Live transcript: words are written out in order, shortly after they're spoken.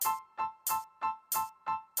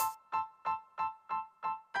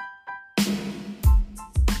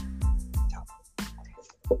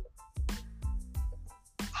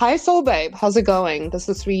Hi, Soul Babe. How's it going? This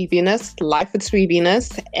is Sri Venus, Life with Sri Venus.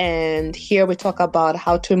 And here we talk about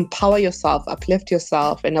how to empower yourself, uplift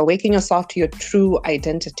yourself, and awaken yourself to your true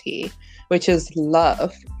identity, which is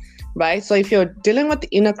love, right? So if you're dealing with the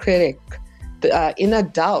inner critic, the inner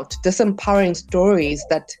doubt, disempowering stories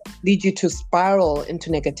that lead you to spiral into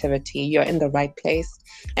negativity, you're in the right place.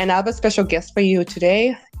 And I have a special guest for you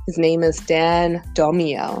today. His name is Dane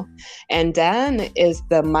Dormio. And Dan is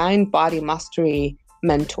the Mind-Body Mastery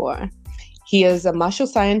mentor. He is a martial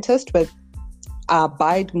scientist with a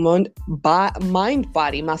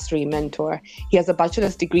mind-body mastery mentor. He has a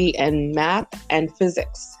bachelor's degree in math and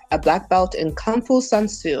physics, a black belt in Kung Fu Sun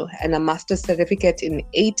Tzu, and a master's certificate in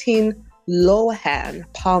 18 Lohan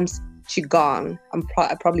Palms Qigong.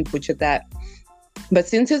 I probably butchered that. But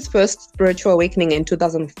since his first spiritual awakening in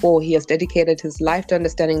 2004, he has dedicated his life to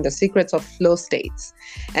understanding the secrets of flow states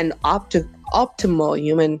and optimal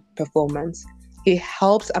human performance. He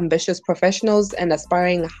helps ambitious professionals and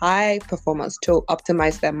aspiring high performers to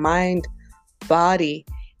optimize their mind, body,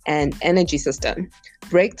 and energy system,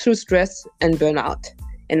 break through stress and burnout,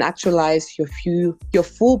 and actualize your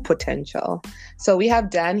full potential. So we have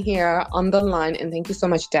Dan here on the line, and thank you so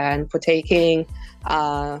much, Dan, for taking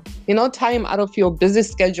time out of your busy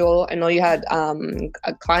schedule. I know you had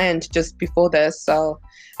a client just before this, so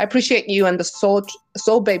I appreciate you and the Soul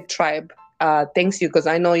Babe tribe. Thanks you, because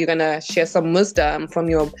I know you're gonna share some wisdom from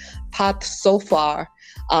your path so far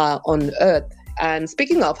on Earth. And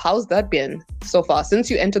speaking of, how's that been so far since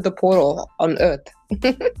you entered the portal on Earth?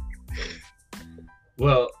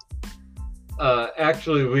 Well,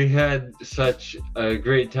 actually, we had such a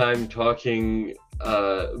great time talking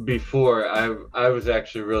before. I was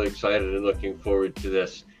actually really excited and looking forward to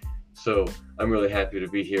this. So I'm really happy to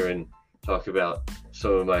be here and talk about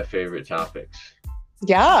some of my favorite topics.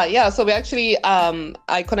 Yeah. So we actually,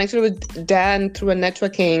 I connected with Dan through a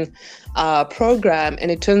networking program, and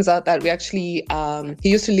it turns out that we actually, he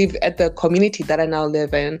used to live at the community that I now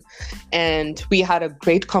live in, and we had a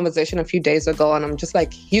great conversation a few days ago. And I'm just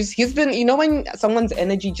like, he's been, when someone's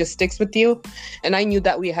energy just sticks with you, and I knew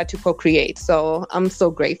that we had to co-create. So I'm so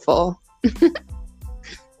grateful.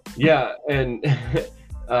 Yeah, and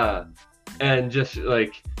just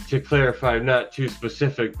like to clarify, I'm not too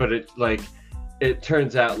specific, but it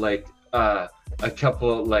turns out a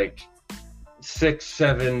couple 6,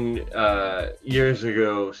 7, 8 years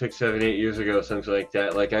ago, something like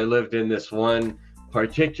that. Like I lived in this one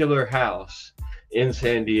particular house in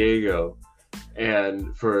San Diego,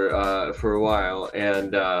 and for a while,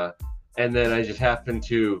 and then I just happened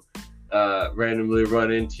to randomly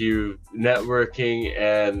run into you networking,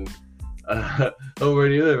 and oh, where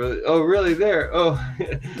do you live? Oh, really? There? Oh,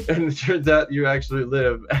 and it turns out you actually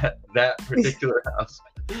live at that particular house.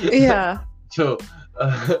 Yeah. So,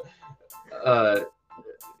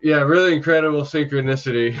 really incredible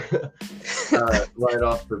synchronicity right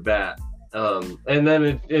off the bat. And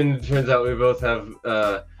then it turns out we both have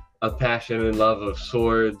a passion and love of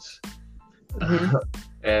swords,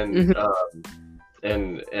 and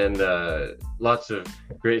lots of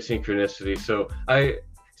great synchronicity. So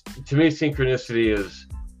to me, synchronicities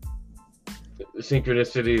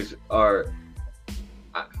are,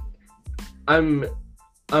 I'm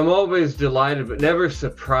always delighted but never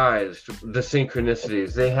surprised. The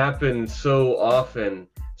synchronicities, they happen so often,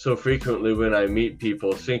 so frequently when I meet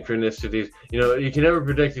people. Synchronicities, you can never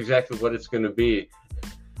predict exactly what it's going to be,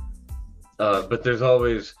 but there's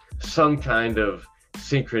always some kind of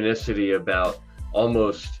synchronicity about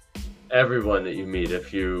almost everyone that you meet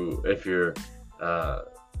if you're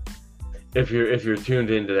tuned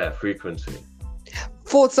into that frequency.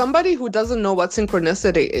 For somebody who doesn't know what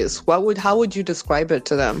synchronicity is, how would you describe it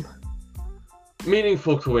to them?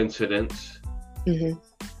 Meaningful coincidence is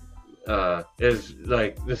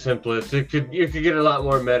like the simplest. You could get a lot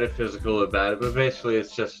more metaphysical about it, but basically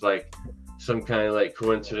it's just like some kind of like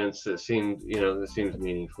coincidence that seems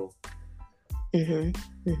meaningful. Quote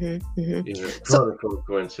unquote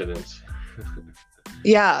coincidence.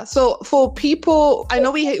 Yeah. So for people, I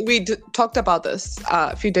know we talked about this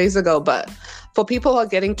a few days ago, but for people who are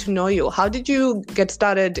getting to know you, how did you get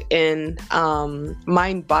started in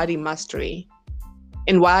mind-body mastery?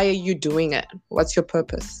 And why are you doing it? What's your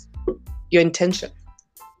purpose? Your intention?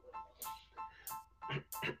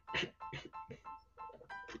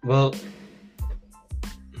 Well,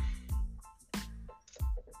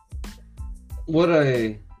 what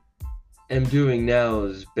I am doing now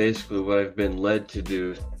is basically what I've been led to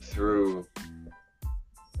do through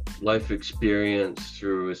life experience,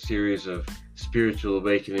 through a series of spiritual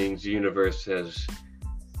awakenings. The universe has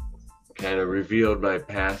kind of revealed my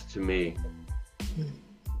path to me.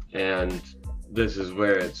 And this is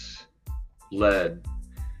where it's led.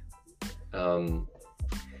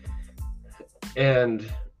 And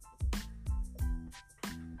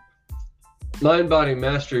Mind Body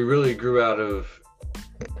Mastery really grew out of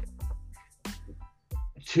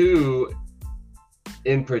two,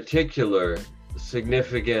 in particular,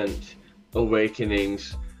 significant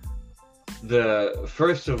awakenings. The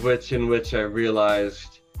first of which, in which I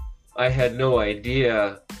realized I had no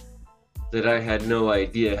idea that I had no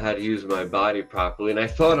idea how to use my body properly. And I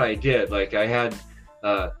thought I did. Like, I had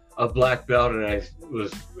a black belt and I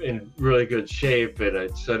was in really good shape and I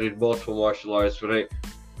studied multiple martial arts, but I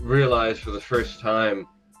realized for the first time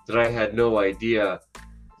that I had no idea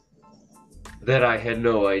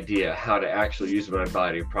how to actually use my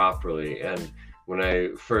body properly. And when I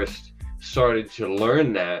first started to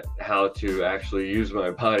learn how to actually use my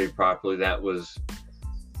body properly, that was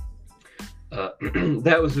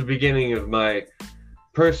the beginning of my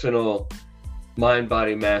personal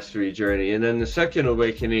mind-body mastery journey. And then the second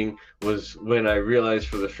awakening was when I realized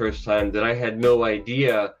for the first time that I had no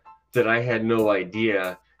idea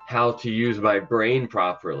how to use my brain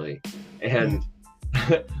properly. And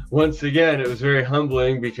once again, it was very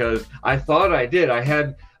humbling because I thought I did. I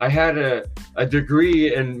had a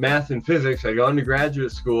degree in math and physics. I'd gone to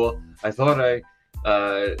graduate school. I thought I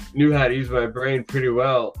knew how to use my brain pretty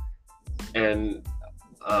well. And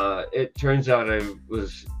it turns out I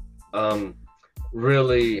was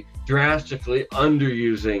really drastically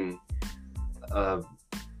underusing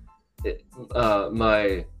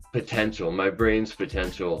my potential, my brain's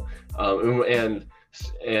potential, and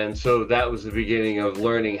so that was the beginning of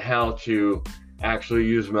learning how to actually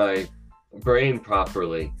use my brain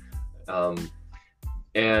properly.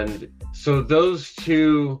 And so those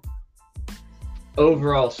two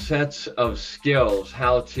overall sets of skills,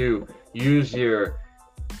 how to use your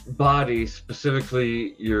body,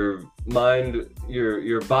 specifically your mind,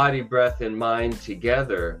 your body, breath, and mind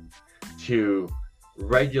together to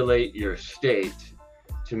regulate your state,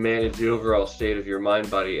 to manage the overall state of your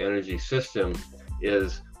mind-body energy system,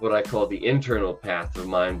 is what I call the internal path of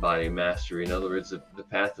mind-body mastery. In other words, the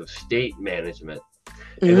path of state management.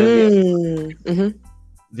 And then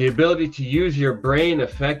the ability to use your brain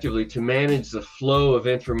effectively to manage the flow of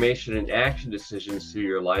information and action decisions through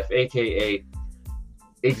your life, aka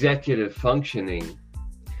executive functioning,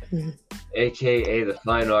 aka the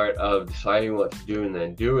fine art of deciding what to do and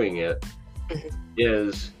then doing it,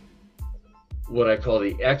 is what I call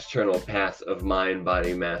the external path of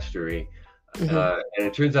mind-body mastery. And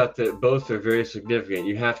it turns out that both are very significant.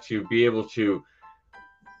 You have to be able to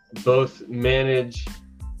both manage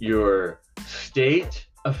your state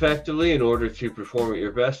effectively in order to perform at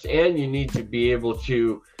your best, and you need to be able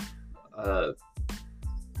to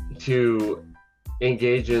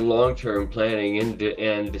engage in long-term planning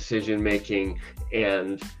and decision making,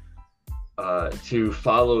 and to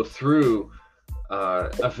follow through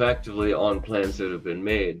effectively on plans that have been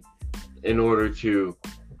made in order to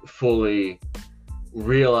fully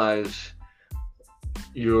realize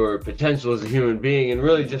your potential as a human being, and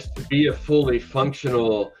really just to be a fully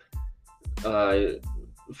functioning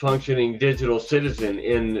digital citizen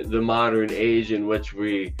in the modern age in which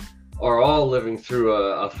we are all living through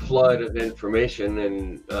a flood of information,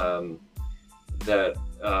 and that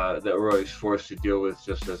we're always forced to deal with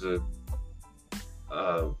just as a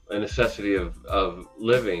necessity of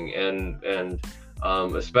living, and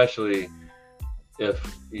especially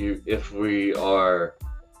if we are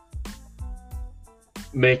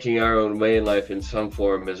making our own way in life in some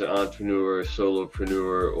form as an entrepreneur,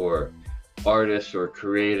 solopreneur, or artist, or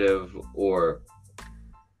creative, or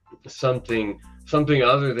something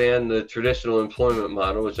other than the traditional employment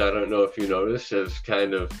model, which I don't know if you noticed is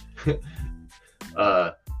kind of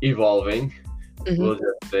evolving, we'll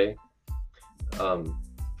just say.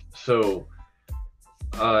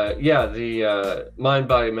 The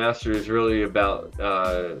mind-body mastery is really about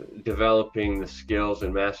developing the skills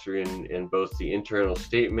and mastery in both the internal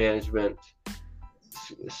state management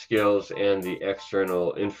skills and the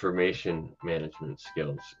external information management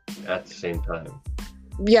skills at the same time.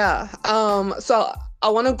 Yeah. So I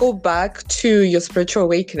want to go back to your spiritual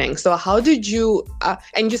awakening. So how did you,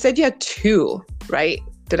 and you said you had two, right?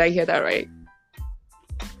 Did I hear that right?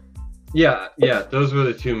 Yeah, those were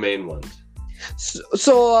the two main ones.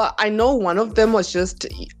 So I know one of them was just,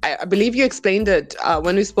 I believe you explained it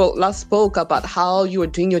when we last spoke about how you were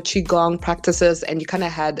doing your Qigong practices and you kind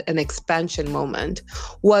of had an expansion moment.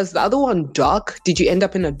 Was the other one dark? Did you end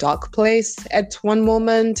up in a dark place at one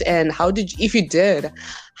moment? And if you did,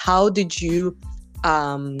 how did you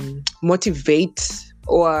motivate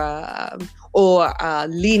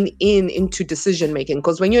lean into decision making?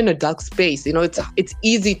 Because when you're in a dark space, it's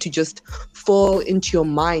easy to just fall into your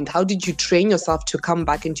mind. How did you train yourself to come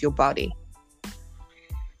back into your body?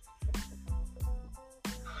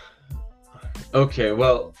 Okay,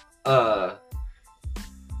 well,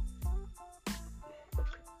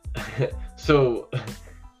 so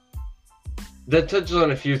that touches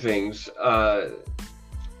on a few things.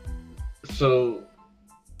 So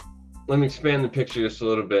let me expand the picture just a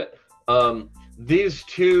little bit. These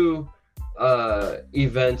two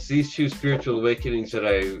events, these two spiritual awakenings that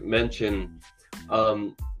I mentioned,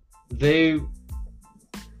 they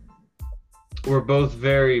were both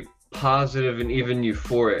very positive and even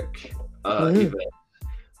euphoric events.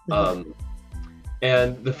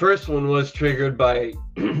 And the first one was triggered by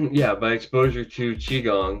by exposure to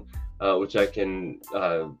Qigong, which I can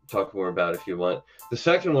talk more about if you want. The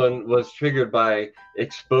second one was triggered by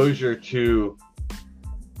exposure to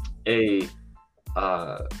a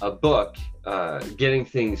book, Getting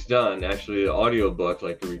Things Done, actually an audio book,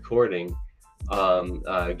 like a recording.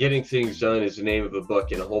 Getting Things Done is the name of a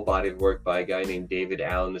book and a whole body of work by a guy named David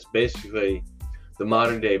Allen. It's basically the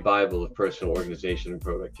modern day Bible of personal organization and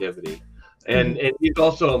productivity. And he's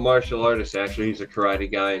also a martial artist. Actually, he's a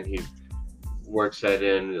karate guy, and he works that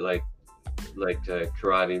in like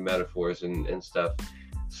karate metaphors and stuff.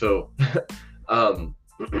 So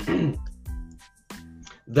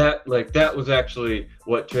that was actually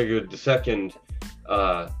what triggered the second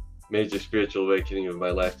major spiritual awakening of my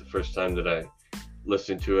life, the first time that I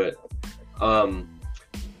listened to it.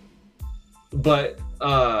 But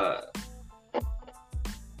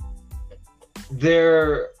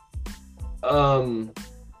there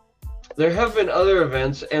have been other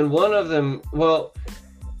events, and one of them, well,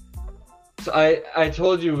 so I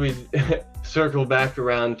told you we'd circle back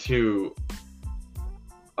around to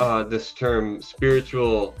this term,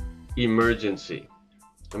 spiritual emergency.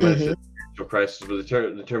 I might have said spiritual crisis, but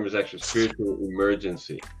the term is actually spiritual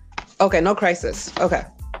emergency. Okay, no crisis. Okay.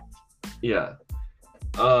 Yeah.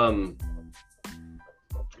 The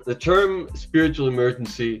term spiritual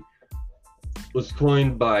emergency was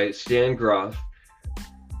coined by Stan Grof,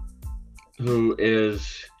 who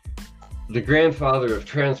is the grandfather of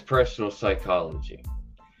transpersonal psychology.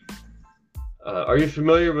 Are you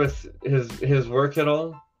familiar with his work at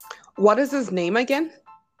all? What is his name again?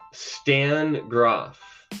 Stan Grof.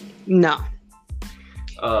 No.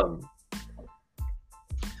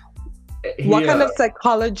 What kind of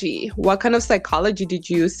psychology? What kind of psychology did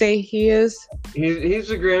you say he is? He's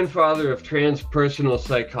the grandfather of transpersonal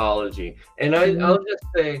psychology, and I'll just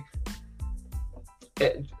say,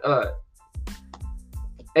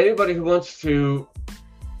 anybody who wants to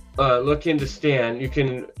look into Stan, you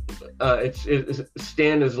can. It's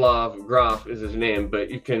Stanislav Grof is his name,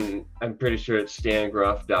 but you can. I'm pretty sure it's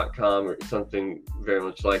stangrof.com or something very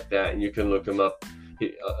much like that, and you can look him up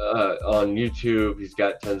on YouTube. He's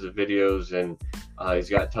got tons of videos, and he's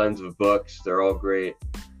got tons of books. They're all great.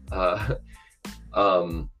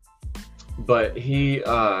 But he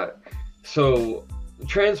so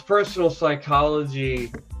transpersonal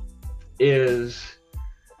psychology is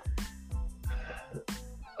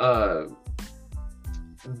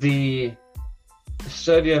the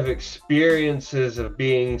study of experiences of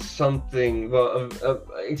being something, well, of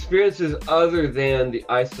experiences other than the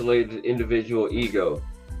isolated individual ego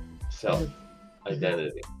self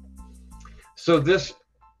identity. So this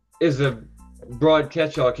is a broad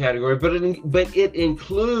catch-all category, but it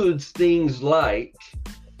includes things like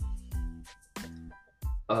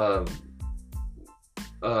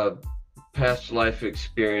past life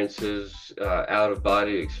experiences,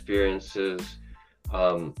 out-of-body experiences,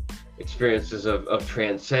 experiences of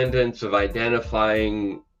transcendence, of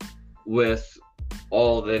identifying with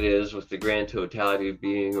all that is, with the grand totality of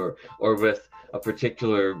being, or with a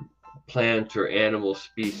particular plant or animal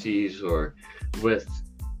species, or with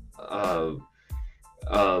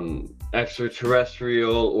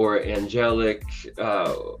extraterrestrial or angelic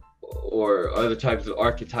or other types of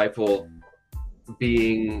archetypal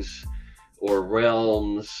beings or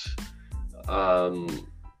realms,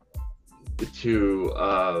 to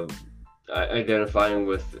identifying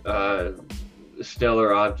with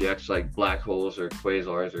stellar objects like black holes or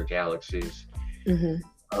quasars or galaxies.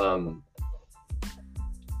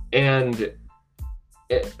 And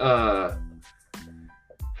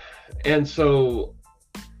so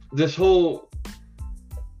this whole,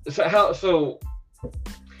 so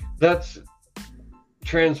that's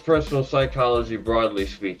transpersonal psychology broadly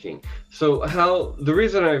speaking. So how, the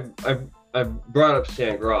reason I brought up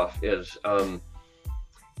Stan Grof is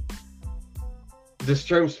this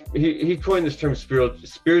term, he coined this term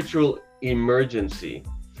spiritual emergency.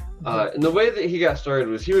 And the way that he got started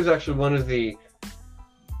was he was actually one of the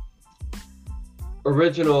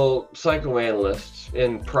original psychoanalysts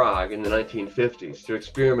in Prague in the 1950s to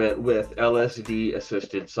experiment with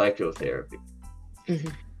LSD-assisted psychotherapy. Mm-hmm.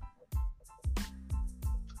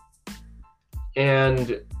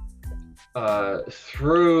 And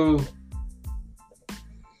through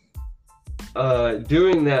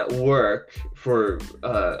doing that work for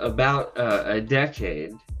about a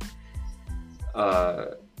decade,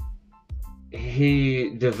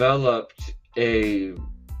 he developed the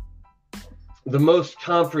most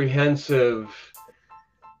comprehensive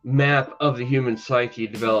map of the human psyche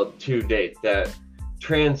developed to date that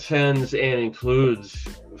transcends and includes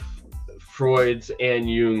Freud's and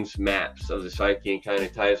Jung's maps of the psyche and kind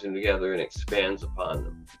of ties them together and expands upon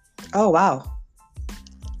them. Oh, wow.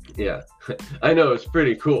 Yeah, I know, it's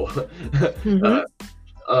pretty cool. Mm-hmm.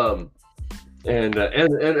 And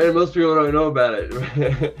most people don't know about it.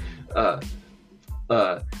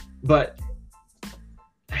 But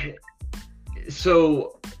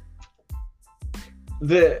so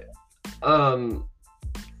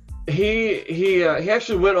he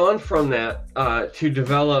actually went on from that to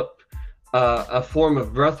develop a form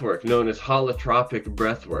of breathwork known as holotropic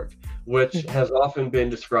breathwork, which has often been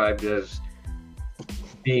described as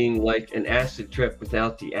being like an acid trip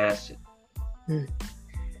without the acid. Mm.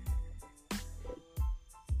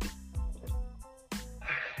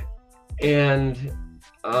 And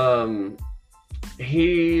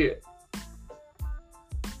he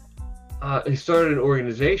started an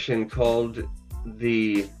organization called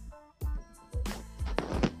the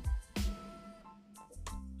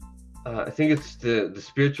I think it's the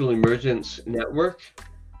Spiritual Emergence Network,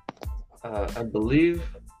 I believe.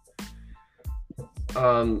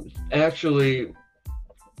 Actually,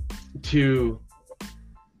 to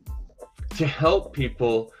help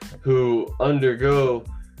people who undergo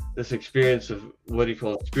this experience of what he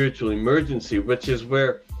calls spiritual emergency, which is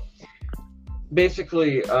where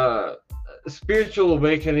basically spiritual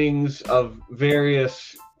awakenings of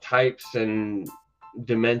various types and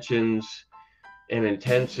dimensions and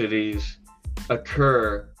intensities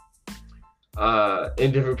occur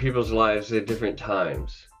in different people's lives at different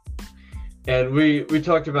times. And we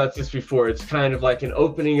talked about this before. It's kind of like an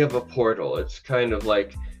opening of a portal. It's kind of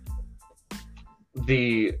like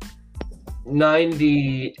the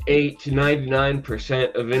 98 to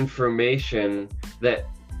 99% of information that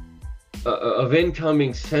of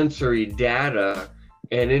incoming sensory data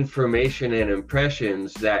and information and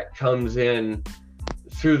impressions that comes in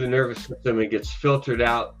through the nervous system and gets filtered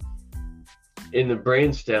out in the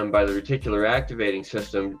brainstem by the reticular activating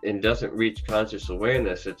system and doesn't reach conscious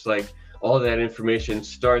awareness. It's like all that information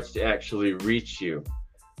starts to actually reach you.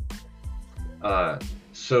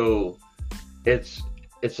 So it's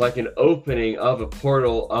like an opening of a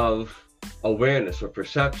portal of awareness or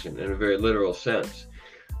perception in a very literal sense.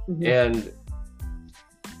 Mm-hmm. And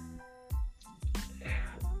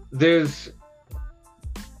there's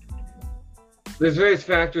various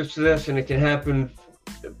factors to this, and it can happen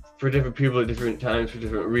for different people at different times for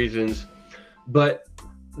different reasons. But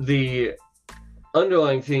the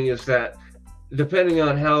underlying thing is that depending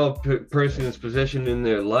on how a person is positioned in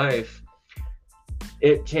their life,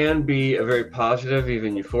 it can be a very positive,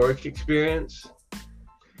 even euphoric experience.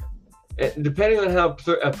 Depending on how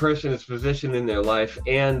a person is positioned in their life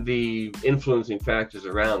and the influencing factors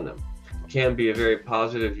around them, it can be a very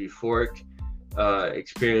positive, euphoric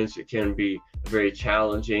experience. It can be a very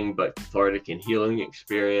challenging but cathartic and healing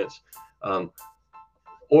experience.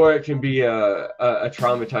 Or it can be a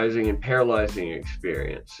traumatizing and paralyzing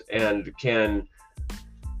experience, and can,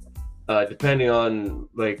 depending on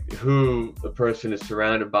like who the person is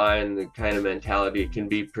surrounded by and the kind of mentality, it can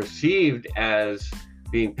be perceived as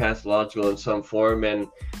being pathological in some form.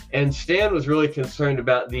 And Stan was really concerned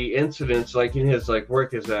about the incidents, like in his like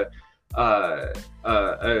work as a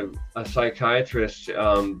psychiatrist,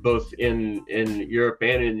 both in Europe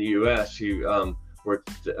and in the U.S. He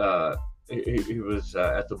worked. He was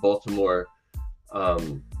at the Baltimore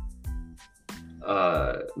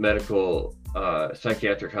Medical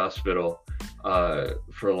Psychiatric Hospital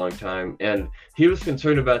for a long time, and he was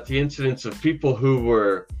concerned about the incidence of people who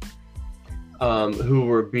were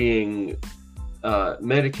being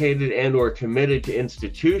medicated and or committed to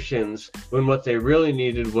institutions when what they really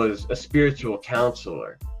needed was a spiritual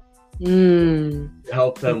counselor to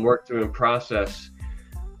help them work through and process.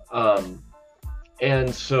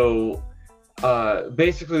 And so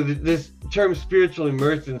basically this term spiritual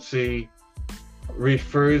emergency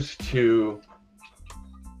refers to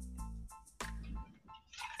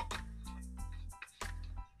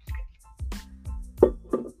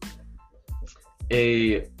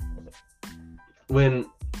a when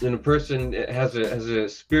a person has a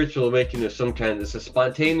spiritual awakening of some kind, it's a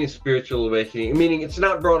spontaneous spiritual awakening, meaning it's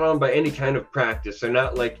not brought on by any kind of practice. They're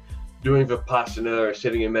not like doing vipassana or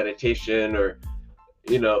sitting in meditation or,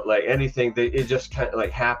 you know, like anything. It just kind of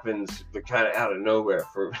like happens, but kind of out of nowhere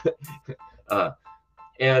for,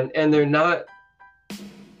 and they're not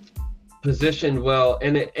positioned well,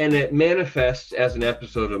 and it manifests as an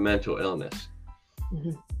episode of mental illness.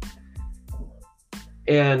 Mm-hmm.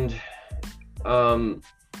 And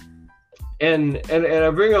I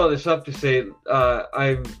bring all this up to say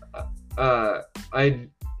I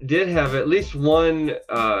did have at least one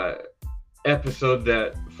episode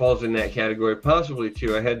that falls in that category, possibly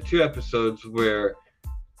two. I had 2 episodes where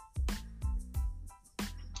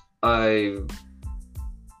I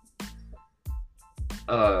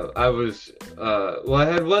had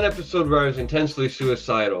one episode where I was intensely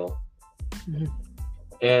suicidal. Mm-hmm.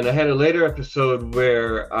 And I had a later episode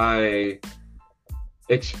where I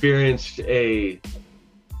experienced a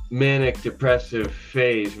manic depressive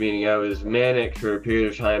phase, meaning I was manic for a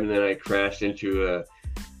period of time and then I crashed into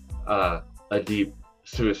a deep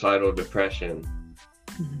suicidal depression.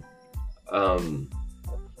 Mm-hmm.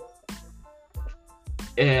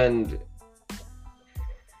 And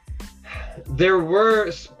there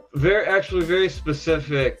were very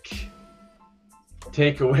specific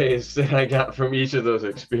takeaways that I got from each of those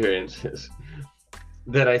experiences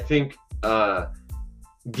that I think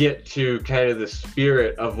get to kind of the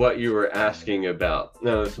spirit of what you were asking about.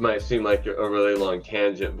 Now, this might seem like a really long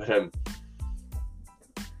tangent, but I'm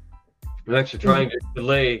actually trying to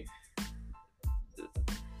lay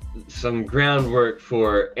some groundwork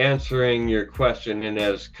for answering your question in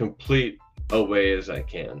as complete a way as I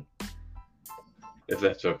can, if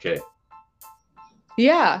that's okay.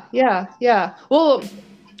 Yeah. Well,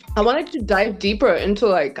 I wanted to dive deeper into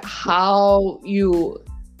like how you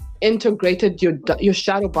integrated your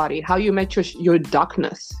shadow body, how you met your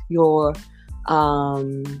darkness, your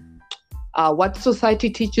what society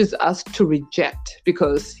teaches us to reject.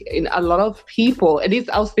 Because in a lot of people, at least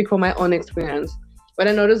I'll speak from my own experience, when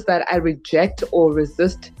I notice that I reject or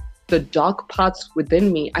resist the dark parts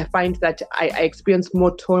within me, I find that I experience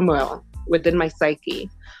more turmoil within my psyche.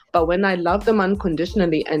 But when I love them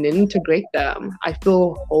unconditionally and integrate them, I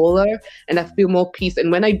feel wholer and I feel more peace.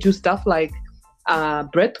 And when I do stuff like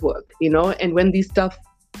breath work, you know, and when these stuff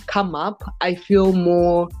come up, I feel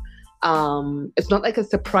more, it's not like a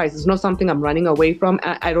surprise. It's not something I'm running away from.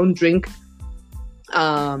 I don't drink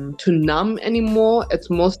to numb anymore. It's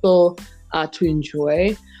more so to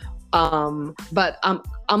enjoy. But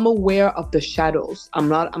I'm aware of the shadows. I'm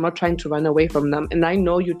not trying to run away from them. And I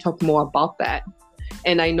know you talk more about that.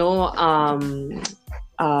 And I know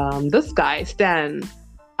this guy, Stan,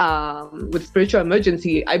 with Spiritual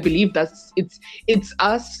Emergency, I believe it's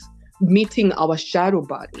us meeting our shadow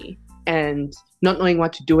body and not knowing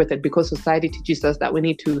what to do with it, because society teaches us that we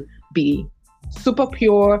need to be super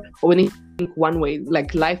pure, or we need to think one way,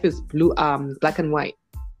 like life is blue, black and white.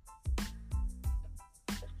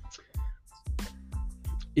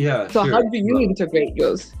 Yeah. So sure. how do you integrate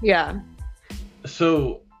yours? Yeah.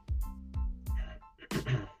 So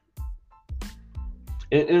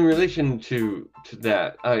in relation to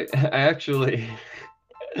that, I actually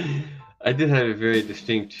I did have a very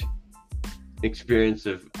distinct experience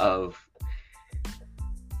of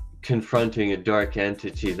confronting a dark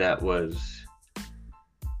entity that was,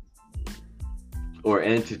 or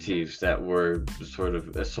entities that were sort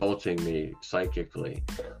of assaulting me psychically.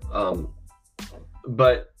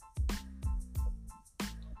 But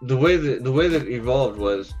the way that it evolved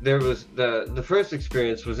was, there was the first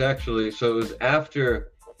experience was actually, so it was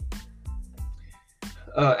after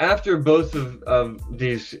both of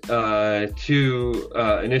these 2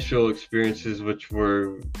 initial experiences, which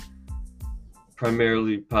were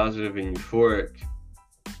primarily positive and euphoric.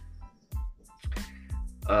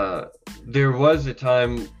 There was a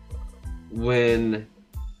time when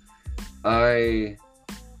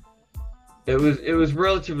it was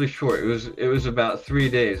relatively short. It was about 3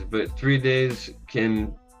 days, but 3 days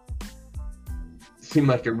can seem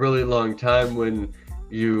like a really long time when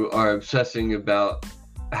you are obsessing about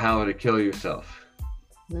how to kill yourself.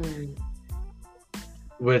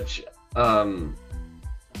 Which I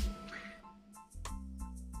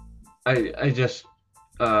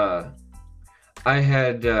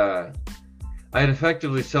had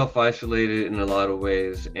effectively self-isolated in a lot of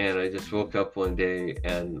ways, and I just woke up one day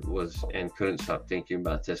and couldn't stop thinking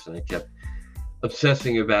about this, and I kept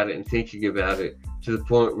obsessing about it and thinking about it to the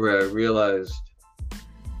point where I realized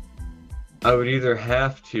I would either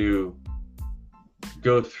have to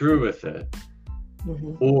go through with it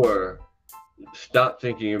or stop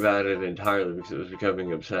thinking about it entirely because it was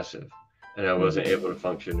becoming obsessive, and I wasn't able to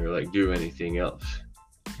function or like do anything else.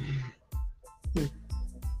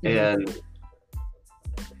 And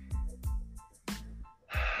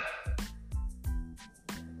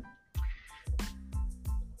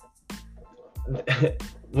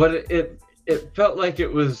what it felt like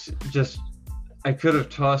it was just, I could have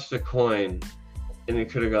tossed a coin and it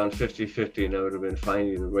could have gone 50-50 and I would have been fine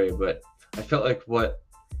either way, but I felt like what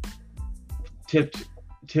tipped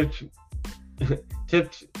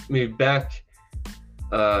me back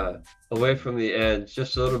away from the edge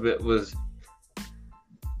just a little bit was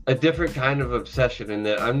a different kind of obsession, in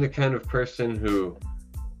that I'm the kind of person who,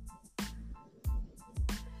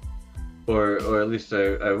 or at least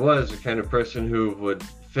I was the kind of person who would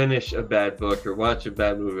finish a bad book or watch a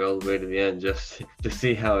bad movie all the way to the end just to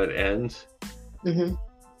see how it ends.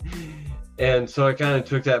 And so I kind of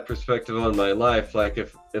took that perspective on my life. Like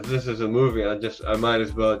if this is a movie, I might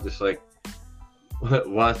as well just like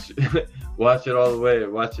watch it all the way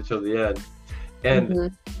and watch it till the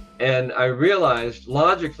end. And I realized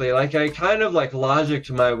logically, like I kind of like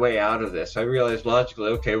logicked my way out of this. I realized logically,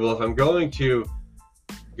 okay, well, if I'm going to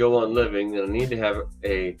go on living, then I need to have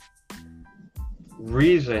a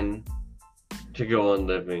reason to go on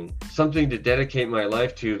living, something to dedicate my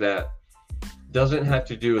life to that doesn't have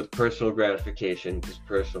to do with personal gratification, because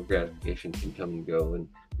personal gratification can come and go, and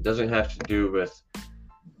it doesn't have to do with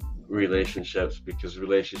relationships, because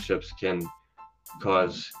relationships can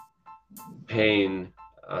cause pain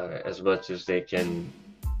as much as they can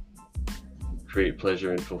create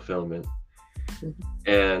pleasure and fulfillment.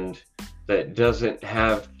 And that doesn't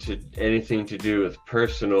have anything to do with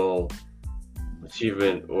personal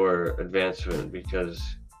achievement or advancement, because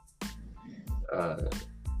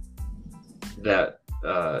that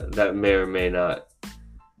may or may not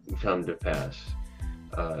come to pass.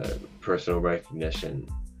 Personal recognition.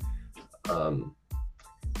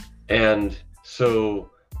 And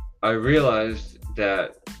so I realized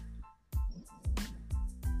that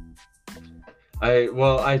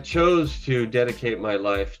I chose to dedicate my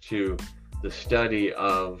life to the study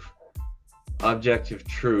of objective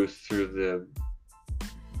truth through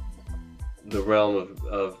the realm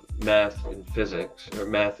of math and physics, or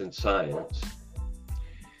math and science,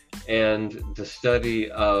 and the study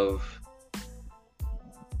of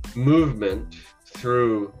movement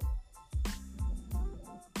through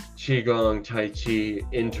Qigong, Tai Chi,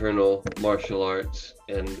 internal martial arts,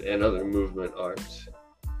 and other movement arts,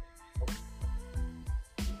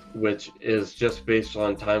 which is just based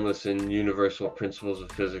on timeless and universal principles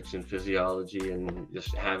of physics and physiology and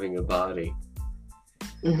just having a body.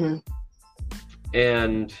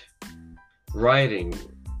 And writing,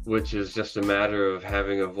 which is just a matter of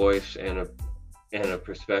having a voice and a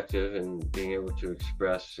perspective and being able to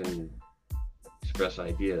express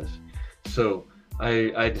ideas. So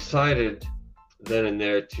I decided then and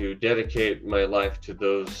there to dedicate my life to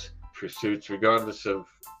those pursuits, regardless of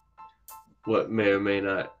what may or may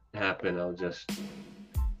not happen. I'll just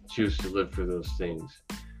choose to live for those things.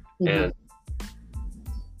 And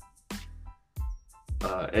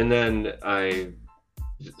then I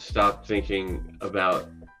stopped thinking about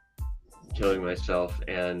killing myself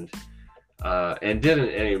and didn't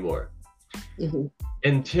anymore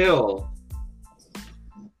until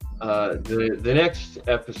the next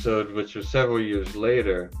episode, which was several years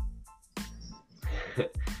later,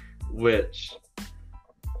 which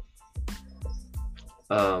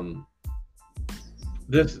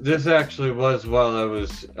this actually was while I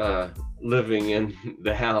was living in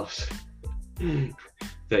the house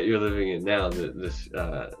that you're living in now, that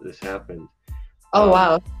this happened. Oh,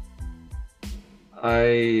 wow.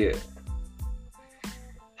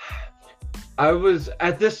 I was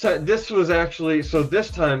at this time. This was actually, so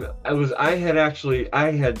this time I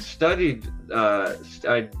had studied.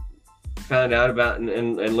 I found out about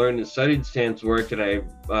and learned and studied Stan's work, and I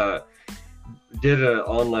did an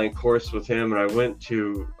online course with him, and I went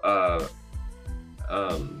to.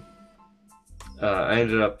 I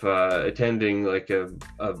ended up attending like a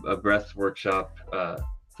breath workshop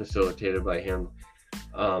facilitated by him.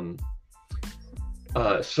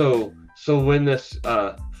 So when this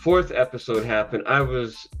fourth episode happened, I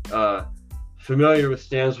was familiar with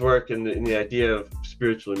Stan's work and the idea of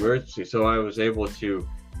spiritual emergency, so I was able to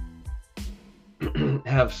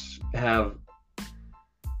have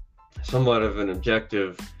somewhat of an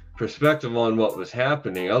objective perspective on what was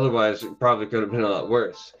happening. Otherwise, it probably could have been a lot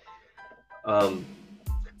worse.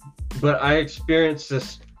 But I experienced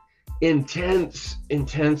this intense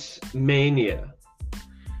mania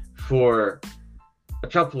for a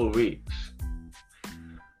couple of weeks,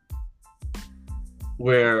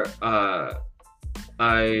 where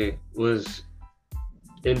I was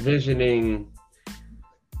envisioning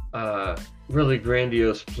really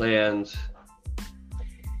grandiose plans,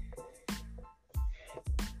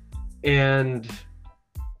 and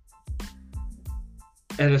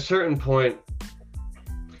at a certain point,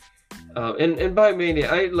 and by mania,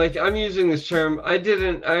 I'm using this term. I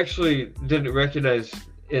actually didn't recognize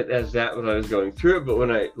it as that when I was going through it, but when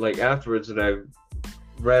I afterwards that I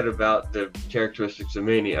read about the characteristics of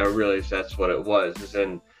mania, I realized that's what it was.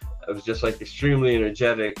 And I was just extremely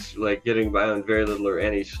energetic, getting by on very little or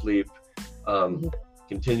any sleep,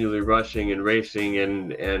 continually rushing and racing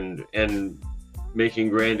and making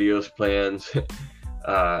grandiose plans,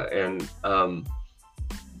 and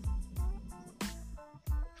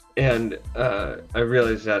I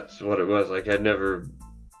realized that's what it was. I'd never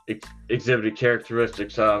exhibited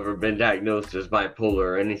characteristics of or been diagnosed as bipolar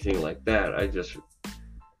or anything like that. I just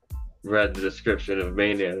read the description of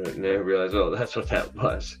mania and I realized, oh, that's what that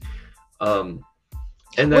was. And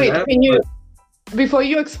then wait, can you, before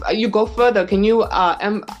you go further, can you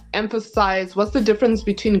emphasize what's the difference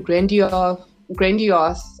between grandiose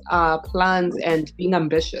plans and being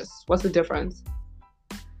ambitious? What's the difference?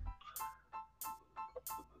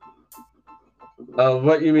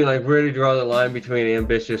 What you mean, where do you draw the line between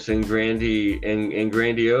ambitious and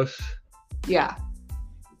grandiose? Yeah.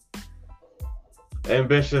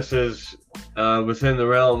 Ambitious is within the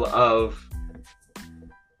realm of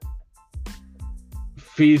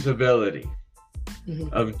feasibility,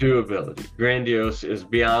 of doability. Grandiose is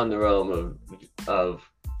beyond the realm of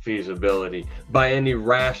feasibility by any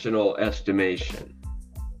rational estimation.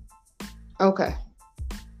 Okay.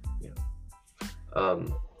 Yeah.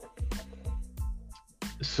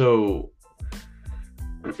 So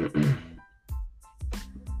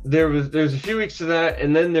there's a few weeks to that,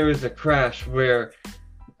 and then there was a crash where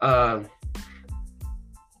I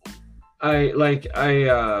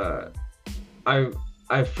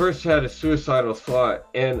first had a suicidal thought,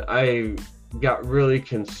 and I got really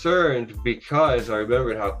concerned because I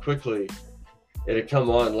remembered how quickly it had come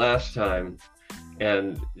on last time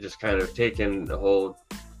and just kind of taken a hold.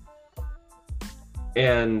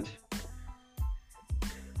 And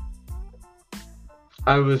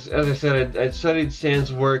I was, as I said, I'd studied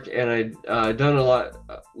Stan's work, and I'd done a lot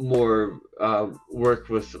more work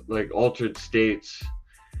with altered states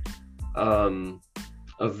of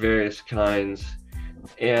various kinds,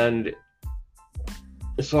 and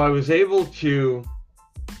so I was able to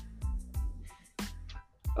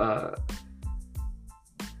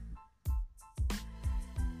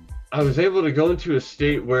go into a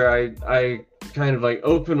state where I kind of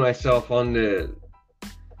open myself on the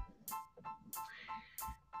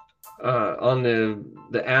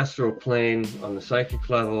astral plane, on the psychic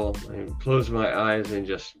level. I close my eyes and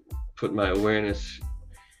just put my awareness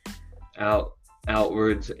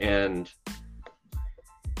outwards, and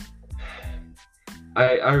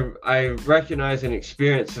I recognize and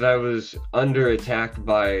experience that I was under attack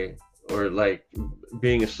by, or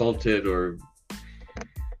being assaulted or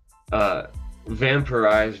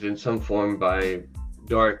vampirized in some form by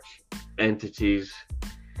dark entities.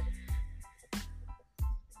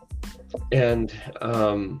 And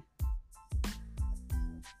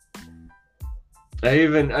I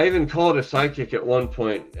even called a psychic at one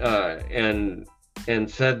point and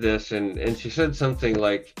said this, and she said something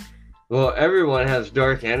like, well, everyone has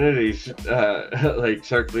dark entities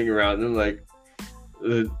circling around them.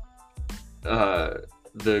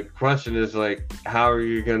 The question is how are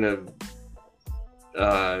you gonna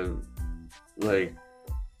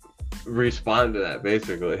respond to that,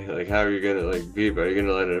 basically? How are you gonna be about it? Are you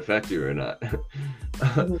gonna let it affect you or not?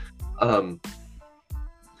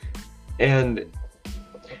 And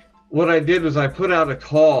what I did was I put out a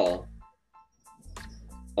call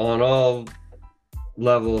on all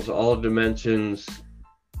levels, all dimensions,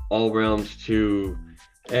 all realms, to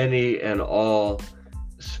any and all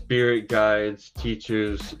spirit guides,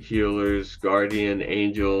 teachers, healers, guardian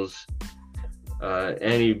angels,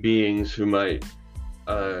 any beings who might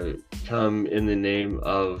come in the name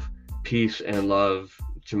of peace and love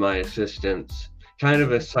to my assistance, kind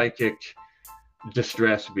of a psychic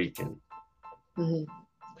distress beacon.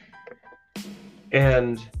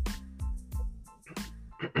 And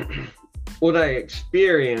what I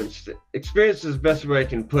experienced is the best way I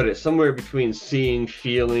can put it, somewhere between seeing,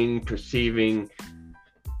 feeling, perceiving,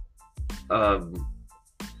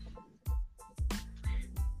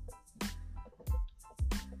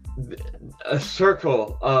 a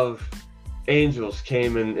circle of angels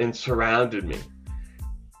came and surrounded me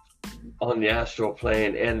on the astral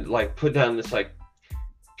plane, and put down this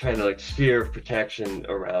kind of sphere of protection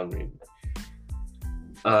around me,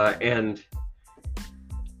 and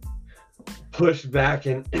pushed back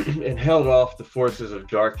and and held off the forces of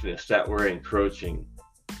darkness that were encroaching.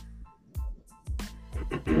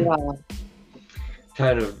 Wow.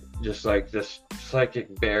 Kind of just like this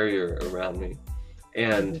psychic barrier around me.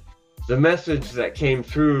 And the message that came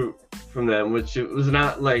through from them, which it was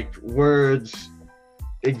not like words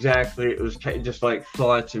exactly, it was just like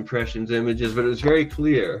thoughts, impressions, images, but it was very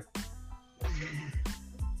clear,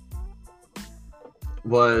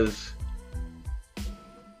 was,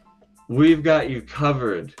 we've got you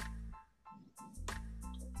covered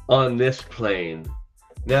on this plane.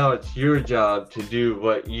 Now it's your job to do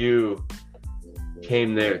what you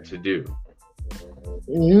came there to do.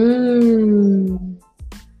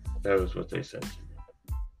 That was what they said to me.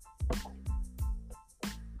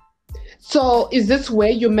 So is this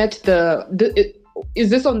where you met is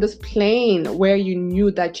this on this plane where you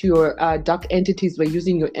knew that your dark entities were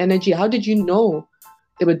using your energy? How did you know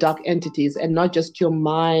they were dark entities and not just your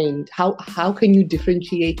mind? How can you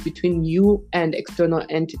differentiate between you and external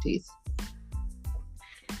entities?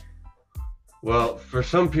 Well, for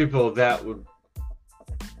some people that would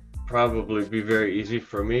probably be very easy.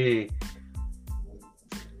 For me,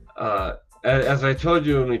 as I told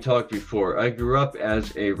you when we talked before, I grew up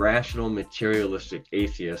as a rational, materialistic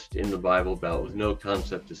atheist in the Bible Belt with no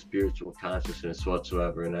concept of spiritual consciousness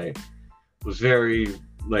whatsoever. And I was very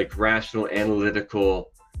like rational,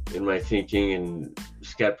 analytical in my thinking and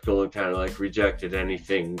skeptical, and kind of like rejected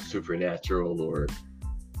anything supernatural or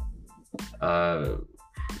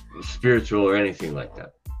spiritual or anything like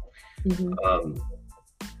that.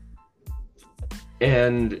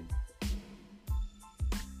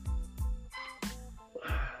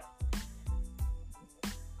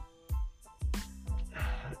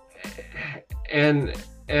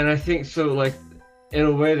 And I think so, like, in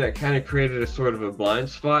a way that kind of created a sort of a blind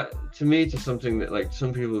spot to me, to something that like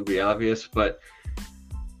some people would be obvious. But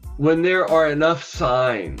when there are enough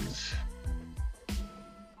signs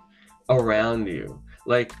around you,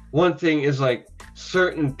 like, one thing is like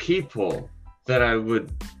certain people that I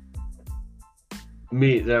would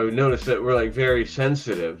meet, that I would notice that were like very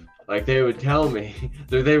sensitive, like they would tell me,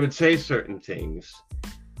 they would say certain things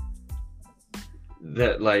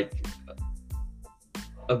that like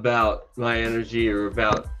about my energy, or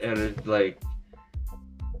about like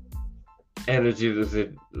energy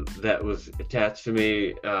that was attached to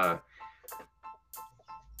me.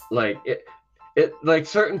 Like it like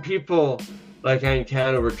certain people like I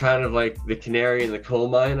encountered were kind of like the canary in the coal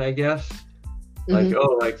mine, I guess. Like,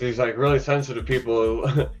 oh, like these like really sensitive people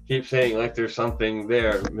who keep saying like there's something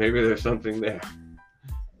there. Maybe there's something there.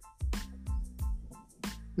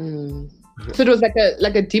 So it was like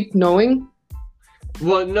a deep knowing?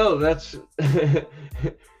 Well, no, that's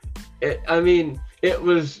I mean, it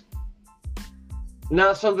was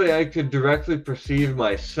not something I could directly perceive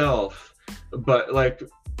myself, but like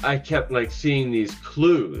I kept like seeing these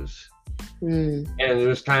clues. And it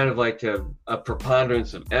was kind of like a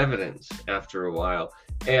preponderance of evidence after a while.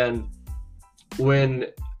 And when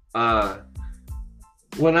I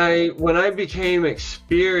became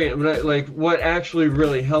experienced, like what actually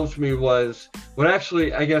really helped me was,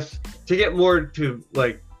 I guess, to get more to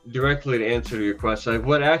like directly to answer to your question, like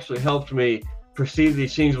what actually helped me perceive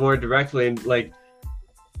these things more directly and like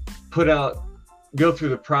go through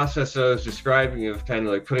the process I was describing of kind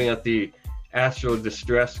of like putting out the astral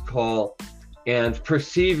distress call and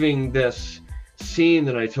perceiving this scene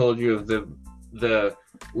that I told you of the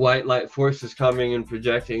white light forces coming and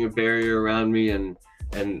projecting a barrier around me and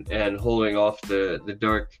holding off the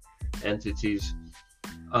dark entities.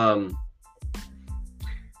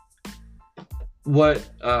 What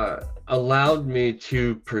allowed me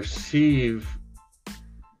to perceive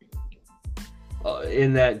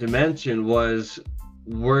in that dimension was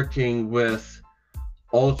working with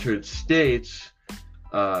altered states,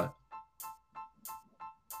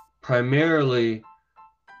 primarily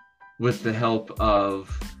with the help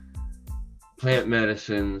of plant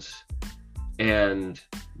medicines and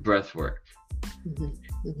breath work,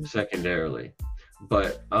 secondarily.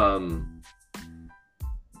 But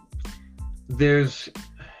there's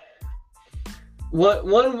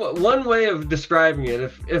one way of describing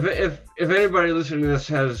it. If anybody listening to this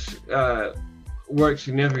has worked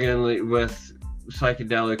significantly with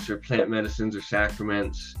psychedelics or plant medicines or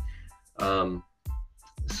sacraments,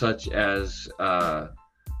 such as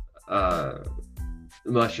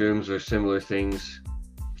mushrooms or similar things,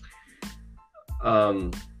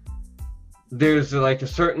 there's like a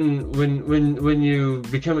certain, when you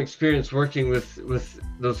become experienced working with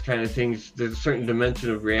those kind of things, there's a certain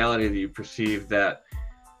dimension of reality that you perceive that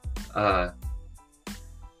I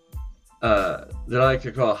like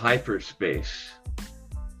to call hyperspace.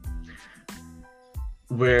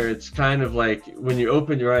 where it's kind of like when you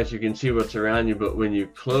open your eyes, you can see what's around you, but when you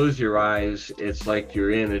close your eyes, it's like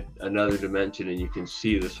you're in another dimension and you can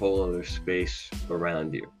see this whole other space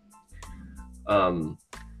around you.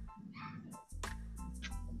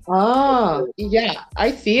 Oh, yeah,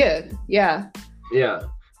 I see it. Yeah. Yeah.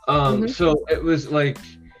 So it was like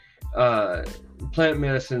plant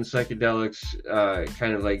medicine, psychedelics,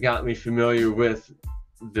 kind of like got me familiar with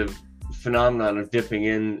the phenomenon of dipping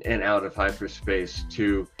in and out of hyperspace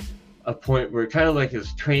to a point where it kind of like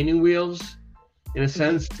is training wheels in a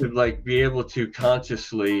sense, to like be able to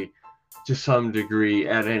consciously, to some degree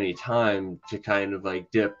at any time, to kind of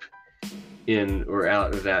like dip in or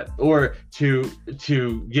out of that, or to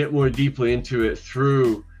get more deeply into it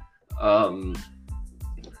through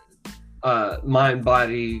mind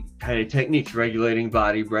body kind of techniques, regulating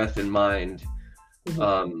body, breath, and mind,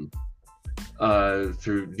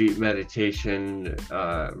 through deep meditation,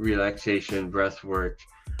 relaxation, breath work,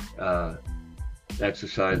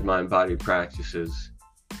 exercise, mind body practices.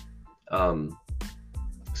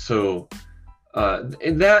 So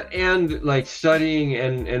that, and like studying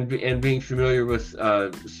and being familiar with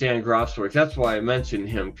Stan Groff's work. That's why I mentioned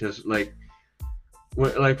him, because like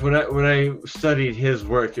when I studied his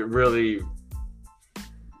work, it really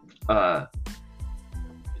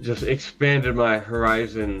just expanded my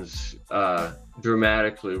horizons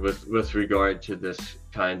dramatically with regard to this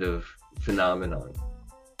kind of phenomenon.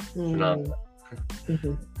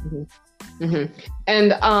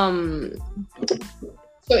 And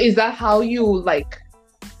so is that how you like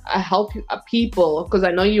help people? Because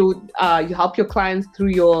I know you help your clients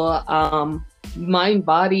through your mind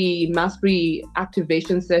body mastery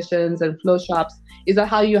activation sessions and flow shops. Is that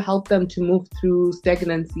how you help them to move through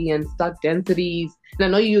stagnancy and stuck densities? And I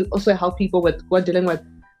know you also help people who are dealing with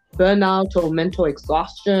burnout or mental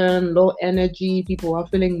exhaustion, low energy, people who are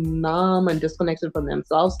feeling numb and disconnected from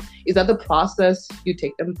themselves. Is that the process you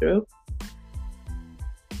take them through?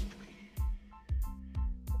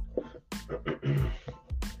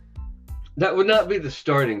 That would not be the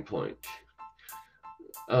starting point.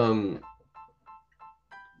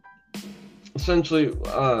 Essentially,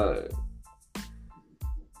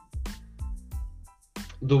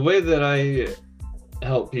 the way that I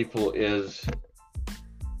help people is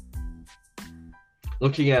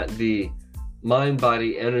looking at the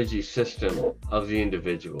mind-body energy system of the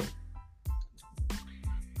individual.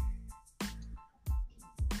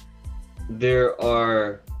 There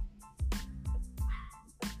are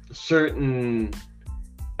certain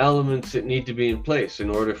elements that need to be in place in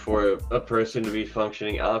order for a person to be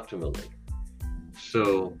functioning optimally.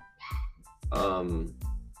 So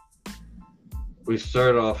we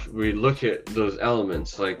look at those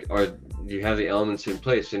elements, like do you have the elements in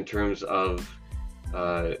place in terms of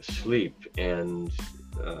sleep and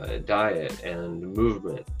diet and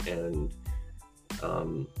movement, and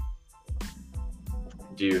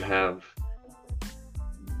do you have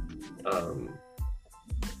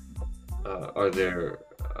are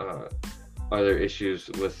there issues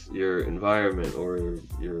with your environment or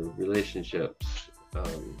your relationships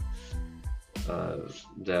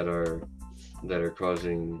that are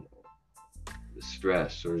causing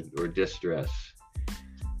stress or distress?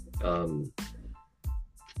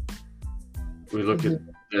 We look at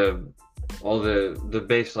all the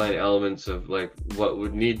baseline elements of like what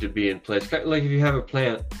would need to be in place. Kind of like if you have a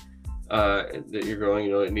plant that you're growing,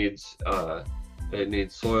 it needs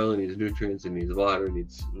soil, it needs nutrients, it needs water, it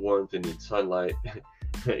needs warmth, it needs sunlight. And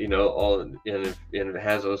if it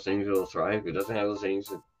has those things, it'll thrive. If it doesn't have those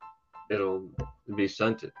things, it'll be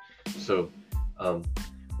stunted. So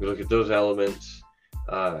we look at those elements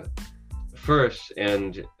first,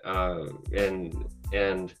 and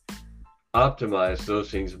optimize those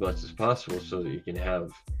things as much as possible so that you can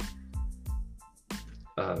have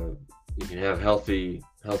healthy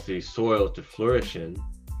soil to flourish in.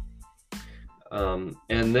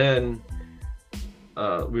 And then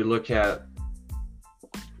we look at,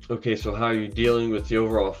 okay, so how are you dealing with the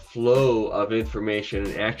overall flow of information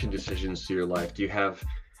and action decisions through your life? Do you have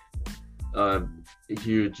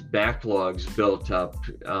huge backlogs built up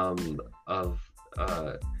of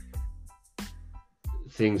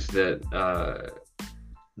things that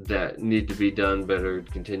need to be done but are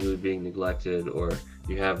continually being neglected? Or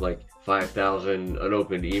you have like 5,000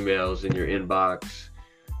 unopened emails in your inbox?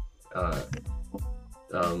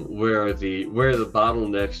 Where are the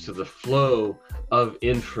bottlenecks to the flow of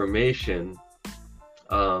information,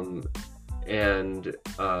 and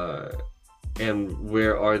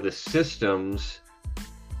where are the systems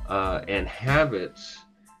and habits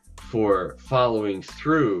for following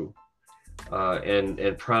through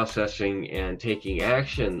and processing and taking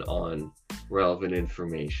action on relevant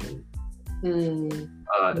information.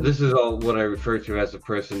 This is all what I refer to as a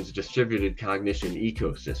person's distributed cognition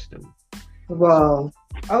ecosystem. Wow.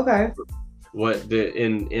 Okay. What the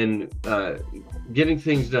in getting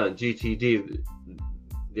things done, GTD,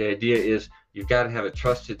 the idea is you've got to have a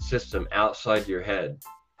trusted system outside your head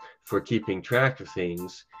for keeping track of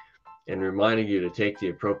things and reminding you to take the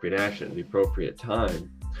appropriate action at the appropriate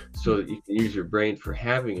time, so that you can use your brain for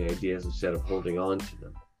having ideas instead of holding on to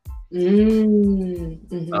them.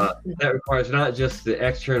 That requires not just the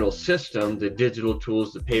external system, the digital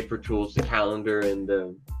tools, the paper tools, the calendar, and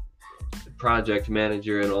the project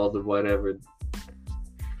manager, and all the whatever,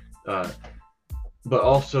 but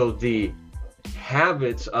also the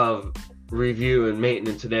habits of review and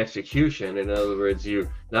maintenance and execution. In other words, you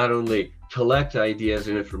not only collect ideas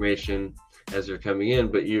and information as they're coming in,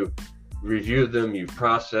 but you review them, you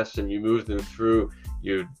process them, you move them through,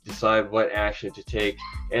 you decide what action to take,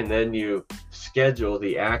 and then you schedule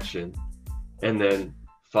the action, and then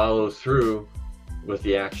follow through with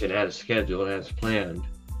the action as scheduled, as planned.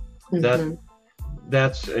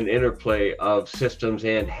 That's an interplay of systems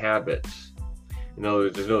and habits. In other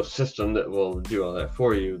words, there's no system that will do all that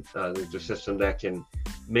for you. There's a system that can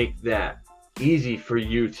make that easy for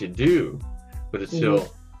you to do, but it's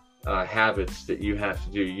still habits that you have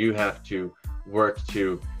to do. You have to work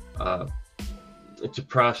to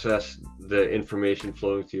process the information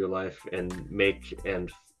flowing through your life and make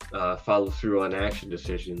and follow through on action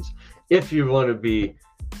decisions. If you want to be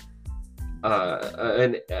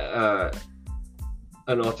an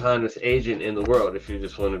autonomous agent in the world, if you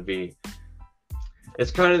just want to be, it's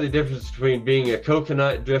kind of the difference between being a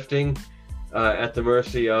coconut drifting at the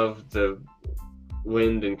mercy of the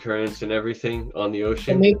wind and currents and everything on the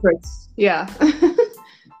ocean. The matrix, yeah.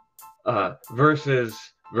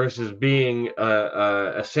 Versus being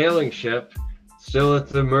a sailing ship, still at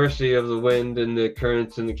the mercy of the wind and the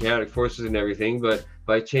currents and the chaotic forces and everything, but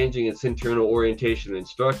by changing its internal orientation and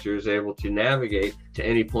structure is able to navigate to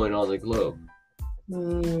any point on the globe.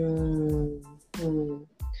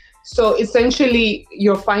 So essentially,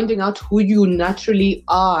 you're finding out who you naturally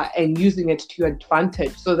are and using it to your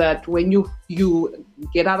advantage, so that when you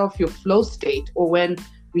get out of your flow state, or when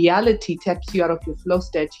reality taps you out of your flow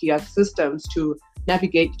state, you have systems to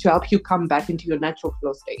navigate to help you come back into your natural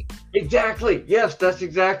flow state. Exactly. Yes, that's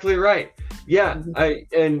exactly right. Yeah,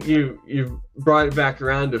 and you brought it back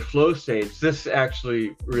around to flow states. This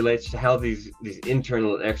actually relates to how these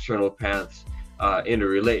internal and external paths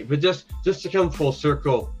interrelate. But just to come full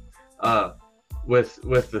circle with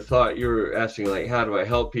the thought you were asking, like, how do I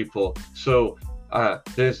help people? So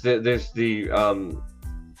there's the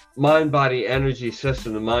mind-body energy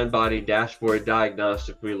system, the mind-body dashboard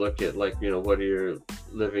diagnostic. We look at, like, what are your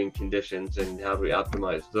living conditions and how do we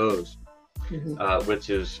optimize those, which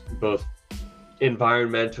is both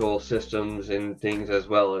environmental systems and things as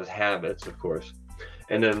well as habits, of course.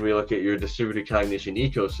 And then we look at your distributed cognition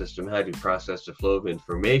ecosystem. How do you process the flow of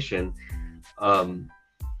information, and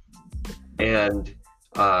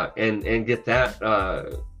get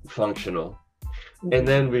that functional. And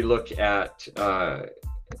then we look at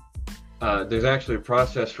there's actually a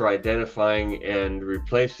process for identifying and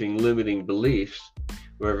replacing limiting beliefs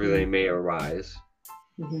wherever they may arise.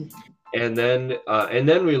 And then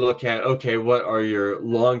we look at, okay, what are your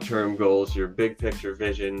long-term goals, your big picture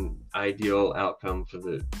vision, ideal outcome for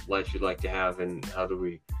the life you'd like to have, and how do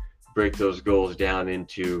we break those goals down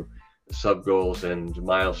into sub-goals and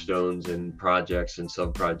milestones and projects and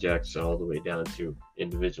sub-projects, all the way down to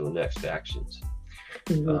individual next actions.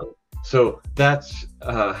 So that's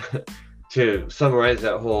to summarize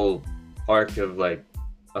that whole arc of, like,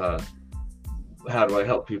 how do I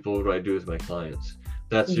help people? What do I do with my clients?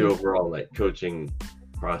 That's the overall, like, coaching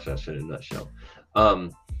process in a nutshell.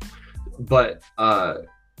 But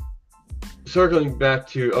circling back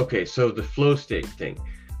to, okay, so the flow state thing.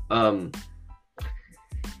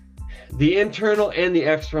 The internal and the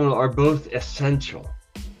external are both essential.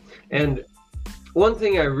 And one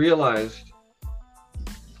thing I realized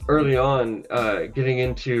early on, getting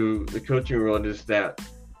into the coaching world, is that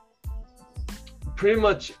pretty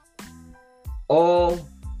much all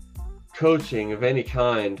coaching of any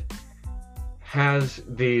kind has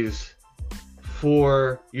these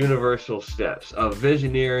 4 universal steps of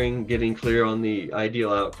visioneering, getting clear on the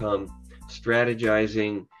ideal outcome,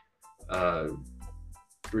 strategizing,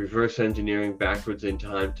 reverse engineering backwards in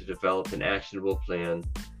time to develop an actionable plan,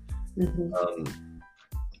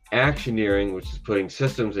 actioneering, which is putting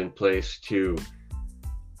systems in place to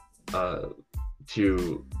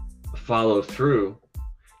follow through,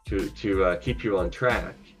 to keep you on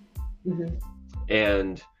track, Mm-hmm.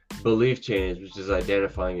 and belief change, which is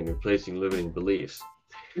identifying and replacing limiting beliefs.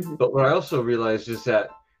 Mm-hmm. But what I also realized is that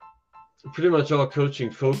pretty much all coaching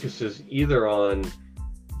focuses either on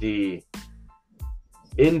the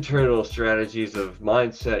internal strategies of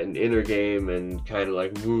mindset and inner game and kind of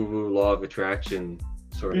like woo-woo law of attraction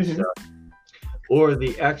sort of stuff, or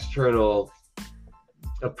the external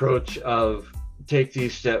approach of take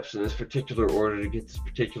these steps in this particular order to get this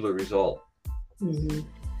particular result.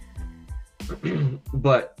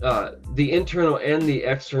 But the internal and the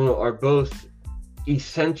external are both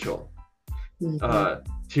essential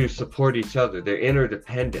to support each other. They're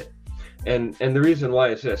interdependent. And the reason why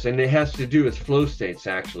is this, and it has to do with flow states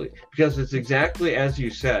actually, because it's exactly as you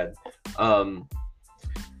said.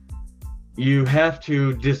 You have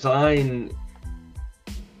to design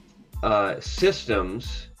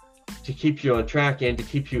systems to keep you on track and to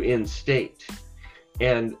keep you in state.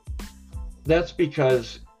 And that's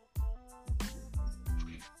because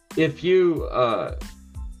if your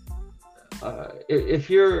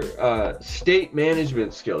state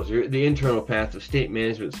management skills, the internal path of state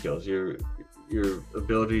management skills, your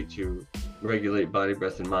ability to regulate body,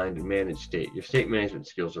 breath, and mind and manage state, your state management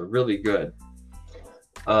skills are really good.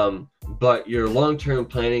 But your long-term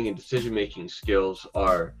planning and decision-making skills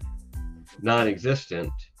are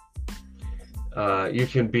non-existent. You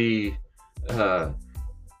can be a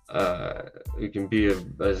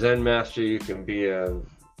Zen master, you can be a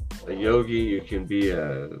yogi, you can be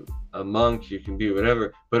a monk, you can be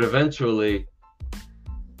whatever, but eventually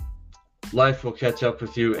life will catch up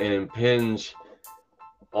with you and impinge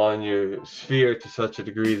on your sphere to such a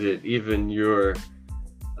degree that even your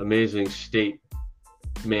amazing state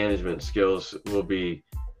management skills will be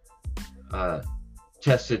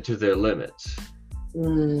tested to their limits.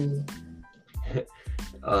 And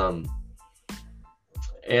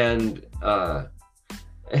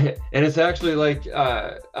it's actually like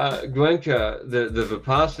Gwenka, the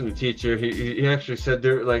Vipassana teacher, he actually said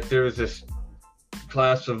there was this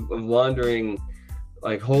class of wandering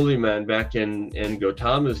like holy men back in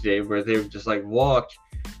Gautama's day where they would just like walk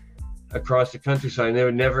across the countryside and they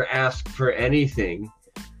would never ask for anything,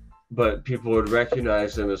 but people would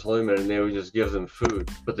recognize them as holy men and they would just give them food,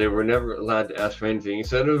 but they were never allowed to ask for anything. He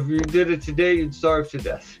said, if you did it today, you'd starve to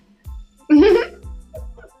death. And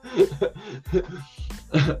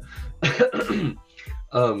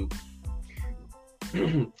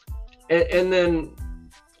then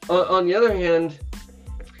on the other hand,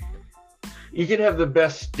 you can have the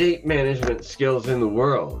best state management skills in the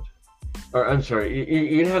world, or I'm sorry,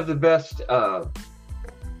 you can have the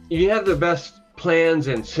best plans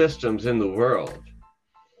and systems in the world,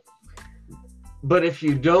 but if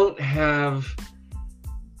you don't have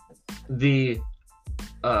the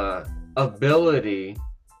ability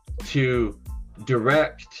to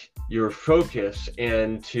direct your focus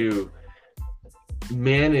and to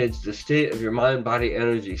manage the state of your mind, body,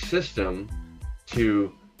 energy system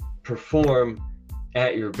to perform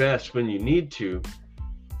at your best when you need to,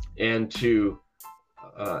 and to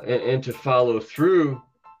follow through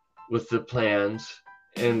with the plans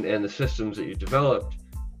and the systems that you developed,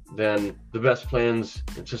 then the best plans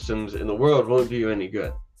and systems in the world won't do you any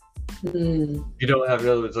good. You don't have, in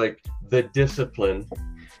other words, like the discipline,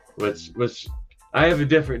 which I have a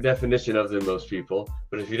different definition of than most people,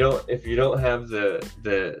 but if you don't have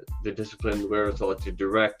the discipline, the wherewithal to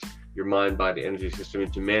direct your mind, body, energy system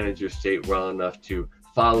and to manage your state well enough to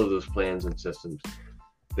follow those plans and systems,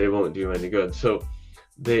 they won't do any good. So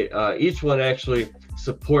they each one actually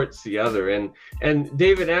supports the other. And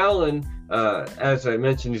David Allen, as I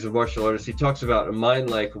mentioned, he's a martial artist. He talks about a mind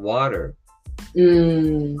like water,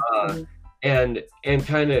 and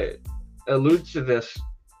kind of alludes to this.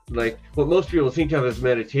 Like what most people think of as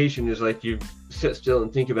meditation is like you sit still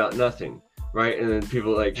and think about nothing, right? And then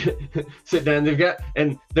people like sit down,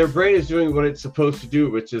 and their brain is doing what it's supposed to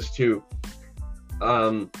do, which is to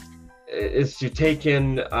take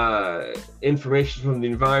in information from the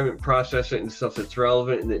environment, process it into stuff that's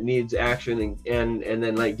relevant and that needs action, and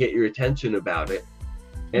then like get your attention about it.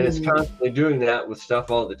 And it's constantly doing that with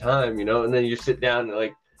stuff all the time, and then you sit down and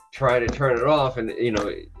like try to turn it off, and you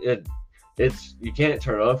can't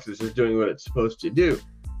turn it off because it's just doing what it's supposed to do.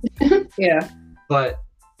 Yeah. But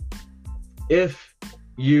if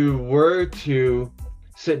you were to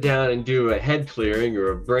sit down and do a head clearing or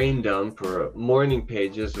a brain dump or a morning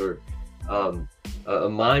pages or a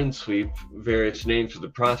mind sweep, various names for the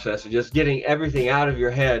process of just getting everything out of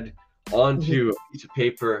your head onto a piece of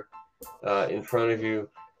paper in front of you,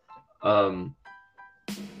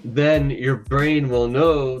 then your brain will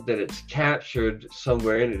know that it's captured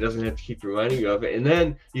somewhere and it doesn't have to keep reminding you of it. And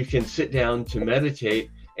then you can sit down to meditate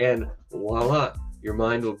and voila, your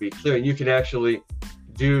mind will be clear. And you can actually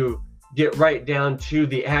get right down to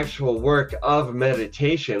the actual work of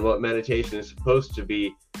meditation, what meditation is supposed to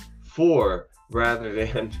be for, rather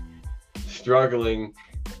than struggling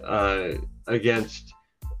against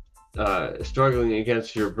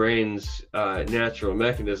your brain's natural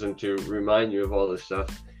mechanism to remind you of all the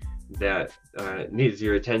stuff that needs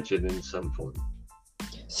your attention in some form.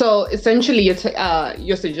 So essentially,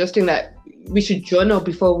 you're suggesting that we should journal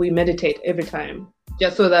before we meditate every time,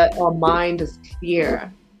 just so that our mind is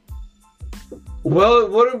clear. Well, it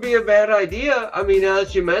wouldn't be a bad idea. I mean,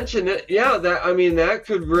 as you mentioned it, yeah, that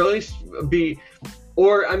could really be,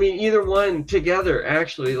 or I mean, either one together,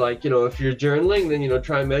 actually. Like, if you're journaling, then,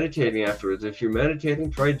 try meditating afterwards. If you're meditating,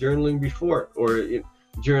 try journaling before, or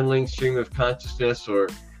journaling stream of consciousness, or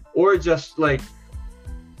just like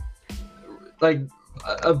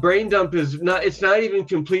a brain dump it's not even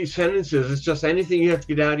complete sentences. It's just anything you have to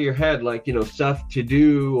get out of your head, like, stuff to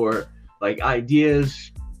do, or like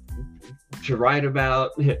ideas to write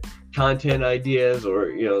about, content ideas,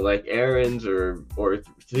 or like errands, or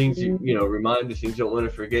things reminders, things you don't want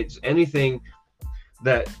to forget. Just anything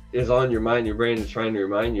that is on your mind, your brain is trying to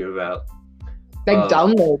remind you about. Like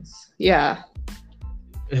downloads. Yeah.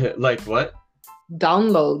 Like what?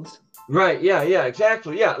 Downloads. Right. Yeah.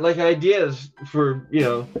 Exactly. Yeah. Like ideas for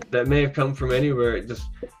that may have come from anywhere. Just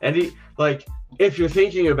like if you're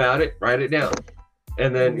thinking about it, write it down,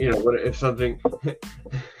 and then what if something.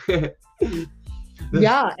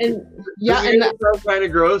 Yeah, and that sounds kind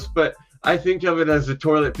of gross, but I think of it as a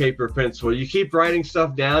toilet paper principle. You keep writing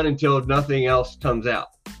stuff down until nothing else comes out.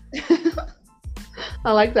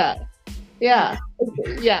 I like that. Yeah,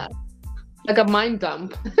 like a mind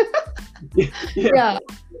dump. Yeah.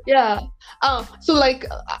 So like,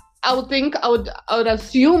 I would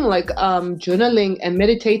assume like journaling and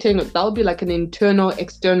meditating, that would be like an internal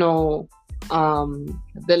external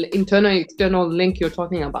the internal external link you're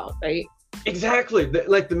talking about, right? Exactly.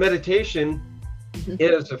 Like the meditation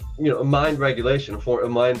is a mind regulation, for a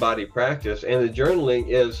mind body practice, and the journaling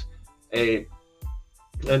is an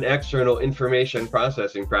external information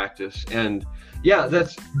processing practice. And yeah,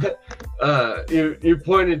 that's you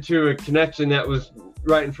pointed to a connection that was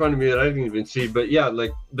right in front of me that I didn't even see. But yeah,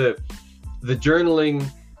 like the journaling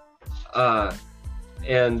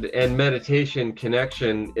and meditation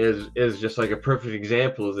connection is just like a perfect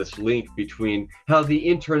example of this link between how the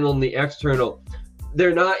internal and the external,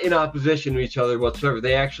 they're not in opposition to each other whatsoever.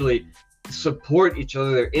 They actually support each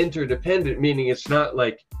other. They're interdependent, meaning it's not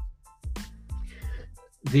like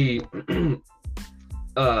the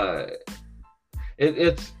and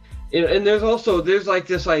there's like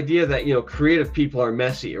this idea that creative people are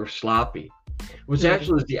messy or sloppy, which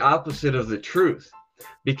actually is the opposite of the truth.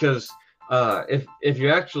 Because if you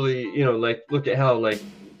actually like look at how like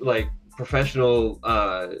professional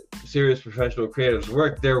serious professional creatives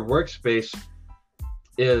work, their workspace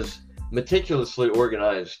is meticulously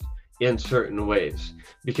organized in certain ways,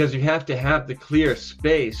 because you have to have the clear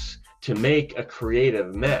space to make a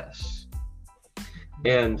creative mess.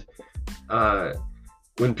 And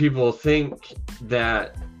when people think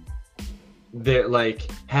that they're like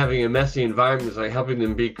having a messy environment is like helping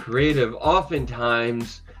them be creative,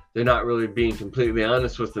 oftentimes they're not really being completely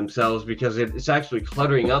honest with themselves, because it's actually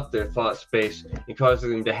cluttering up their thought space and causing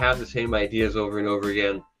them to have the same ideas over and over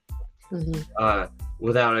again,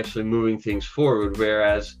 without actually moving things forward.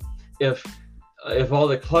 Whereas if all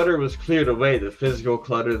the clutter was cleared away, the physical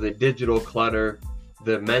clutter, the digital clutter,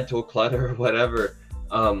 the mental clutter, whatever,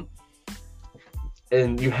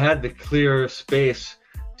 and you had the clear space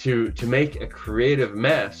to make a creative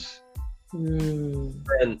mess,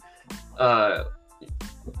 then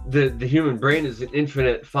the human brain is an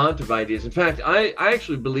infinite font of ideas. In fact, I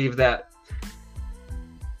actually believe that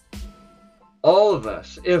all of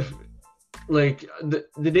us, if like the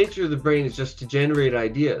nature of the brain is just to generate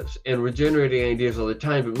ideas, and we're generating ideas all the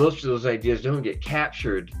time, but most of those ideas don't get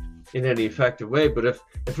captured in any effective way. But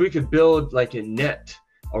if we could build like a net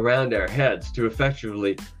around our heads to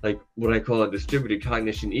effectively, like what I call a distributed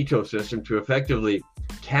cognition ecosystem, to effectively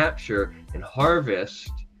capture and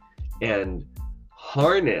harvest and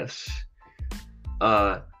harness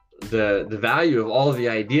the value of all the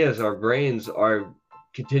ideas our brains are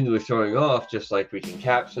continually throwing off, just like we can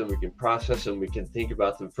capture them, we can process them, we can think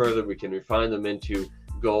about them further, we can refine them into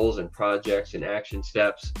goals and projects and action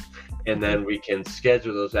steps, and then we can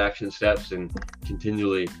schedule those action steps and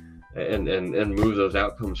continually and move those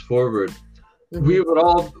outcomes forward. We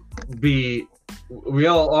all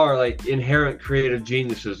are like inherent creative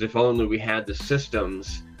geniuses, if only we had the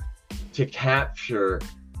systems to capture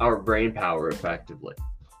our brain power effectively.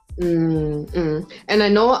 And I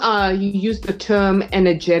know you use the term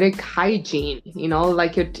energetic hygiene,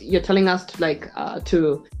 like you're telling us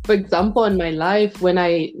to for example, in my life, when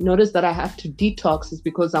I notice that I have to detox, is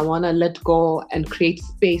because I want to let go and create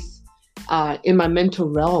space in my mental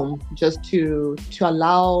realm, just to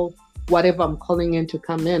allow whatever I'm calling in to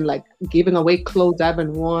come in, like giving away clothes I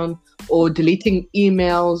haven't worn, or deleting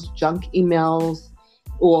emails, junk emails,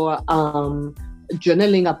 or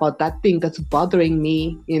journaling about that thing that's bothering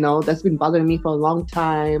me, that's been bothering me for a long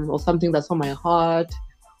time, or something that's on my heart,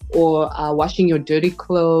 or washing your dirty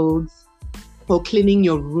clothes, or cleaning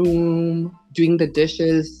your room, doing the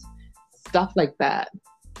dishes, stuff like that,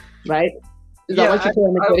 right? Is that what you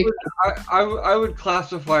call energetic? I would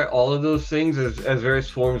classify all of those things as various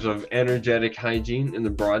forms of energetic hygiene in the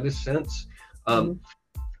broadest sense. I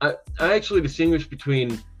actually distinguish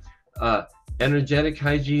between energetic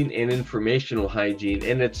hygiene and informational hygiene,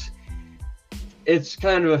 and it's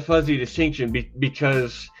kind of a fuzzy distinction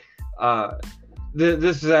because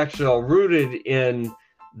this is actually all rooted in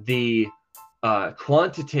the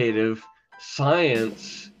quantitative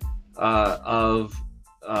science of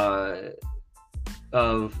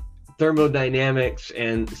thermodynamics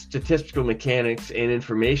and statistical mechanics and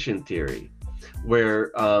information theory,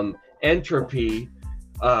 where entropy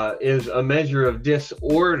is a measure of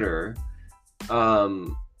disorder,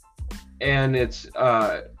 and it's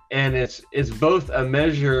both a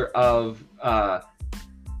measure of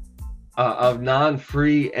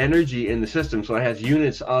non-free energy in the system, so it has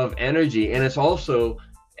units of energy, and it's also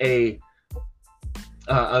a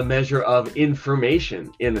measure of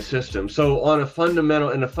information in the system. So in a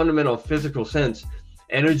fundamental physical sense,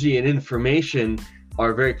 energy and information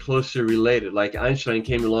are very closely related. Like Einstein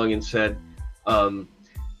came along and said,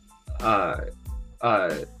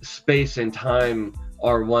 space and time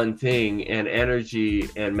are one thing, and energy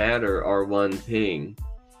and matter are one thing.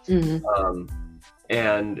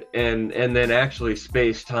 And then actually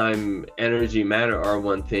space, time, energy, matter are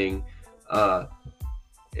one thing.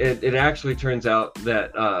 It actually turns out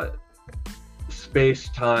that space,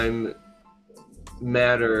 time,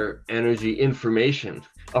 matter, energy, information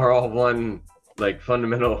are all one, like,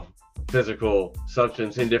 fundamental physical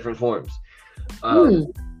substance in different forms. But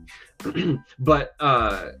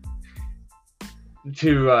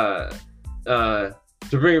to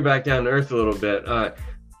bring it back down to earth a little bit,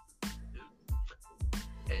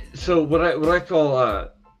 so what I call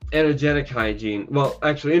energetic hygiene, well,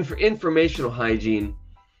 actually informational hygiene,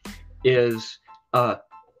 is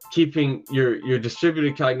keeping your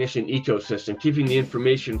distributed cognition ecosystem, keeping the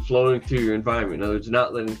information flowing through your environment. In other words,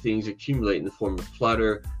 not letting things accumulate in the form of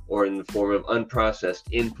clutter or in the form of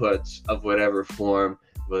unprocessed inputs of whatever form,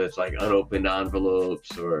 whether it's like unopened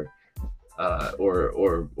envelopes or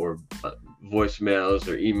voicemails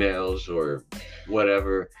or emails or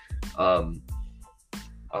whatever.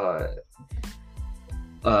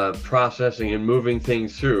 Processing and moving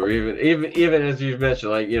things through, or even as you've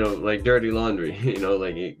mentioned, like, like dirty laundry,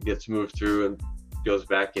 like it gets moved through and goes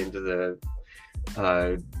back into the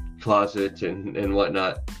closet and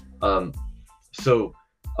whatnot. So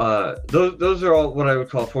those are all what I would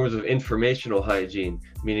call forms of informational hygiene,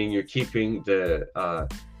 meaning you're keeping the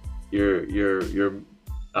you're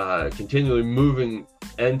continually moving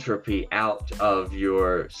entropy out of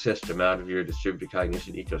your system, out of your distributed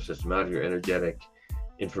cognition ecosystem, out of your energetic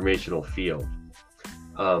informational field.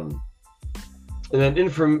 And then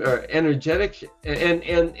energetic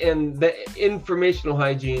and the informational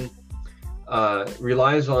hygiene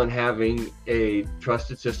relies on having a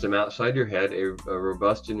trusted system outside your head, a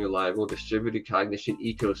robust and reliable distributed cognition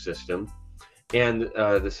ecosystem, and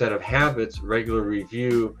the set of habits, regular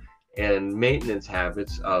review and maintenance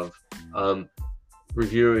habits of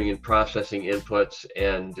reviewing and processing inputs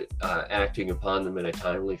and acting upon them in a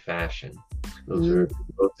timely fashion. Those are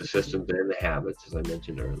both the systems and the habits, as I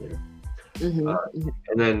mentioned earlier. And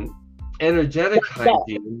then energetic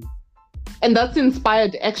hygiene. And that's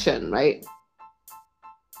inspired action, right?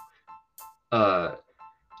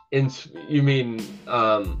 You mean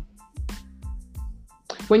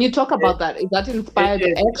when you talk about that, is that inspired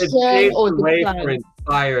action or the way for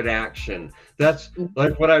inspired action? That's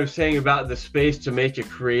like what I was saying about the space to make a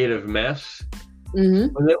creative mess.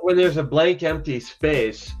 When there's a blank, empty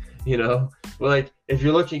space, like if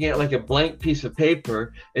you're looking at like a blank piece of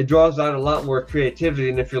paper, it draws out a lot more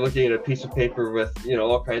creativity than if you're looking at a piece of paper with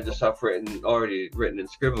all kinds of stuff already written and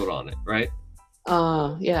scribbled on it, right?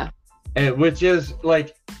 Yeah. And which is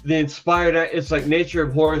like the inspired. It's like nature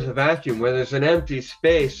abhors a vacuum. Where there's an empty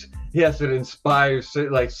space, yes, it inspires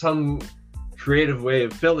like some creative way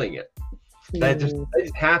of filling it. That just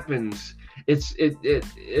happens. It's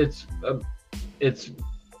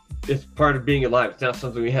it's part of being alive. It's not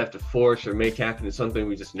something we have to force or make happen. It's something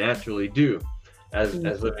we just naturally do as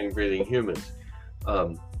living, breathing humans.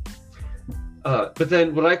 But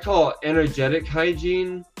then what I call energetic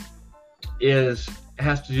hygiene has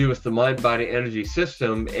to do with the mind-body energy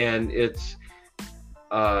system, and it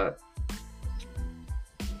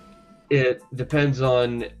depends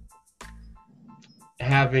on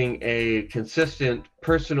having a consistent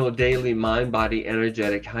personal daily mind-body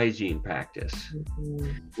energetic hygiene practice,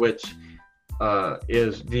 which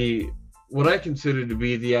is what I consider to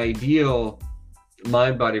be the ideal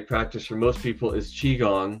mind-body practice for most people is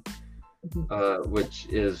Qigong, which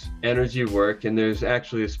is energy work. And there's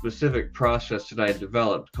actually a specific process that I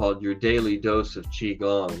developed called your daily dose of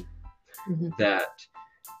Qigong. That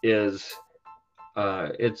is,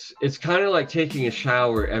 it's kind of like taking a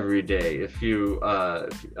shower every day. If you,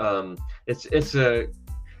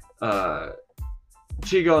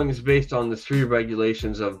 Qigong is based on the 3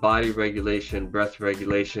 regulations of body regulation, breath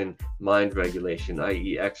regulation, mind regulation,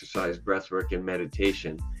 i.e. exercise, breath work, and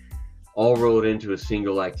meditation, all rolled into a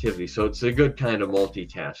single activity. So it's a good kind of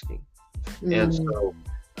multitasking. And so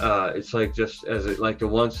it's like just like a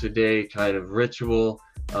once a day kind of ritual.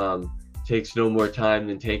 Takes no more time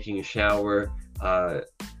than taking a shower. The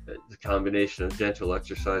combination of gentle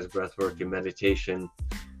exercise, breath work, and meditation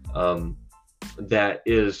that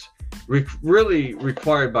is really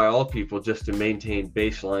required by all people just to maintain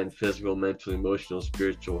baseline physical, mental, emotional,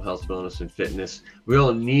 spiritual health, wellness, and fitness. We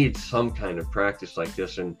all need some kind of practice like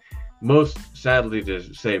this, and sadly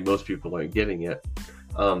to say, most people aren't getting it.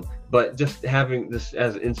 But just having this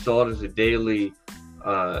as installed as a daily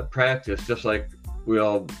practice, just like we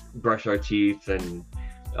all brush our teeth and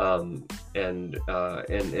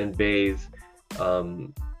bathe.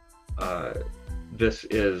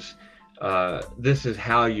 This is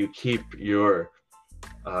how you keep your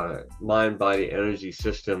mind-body energy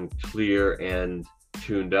system clear and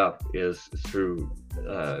tuned up, is through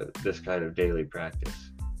this kind of daily practice.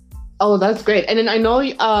 Oh, that's great. And then I know,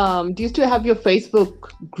 do you still have your Facebook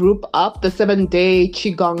group up, the 7-day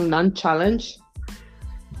Qigong Nun Challenge?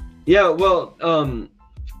 Yeah, well,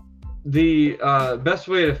 the best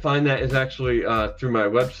way to find that is actually through my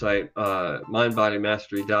website,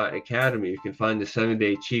 mindbodymastery.academy. You can find the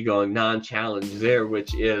 7-day Qigong non-challenge there,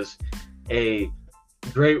 which is a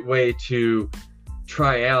great way to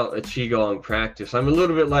try out a Qigong practice. I'm a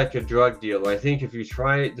little bit like a drug dealer. I think if you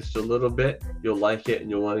try it just a little bit, you'll like it and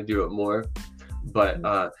you'll want to do it more. But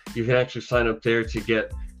you can actually sign up there to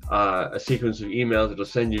get a sequence of emails that'll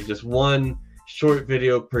send you just one short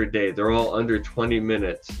video per day. They're all under 20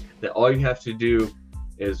 minutes. That all you have to do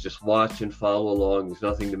is just watch and follow along. There's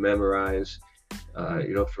nothing to memorize. You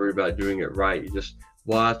don't have to worry about doing it right. You just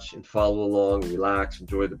watch and follow along, relax,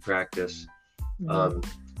 enjoy the practice.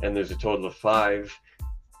 And there's a total of 5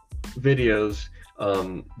 videos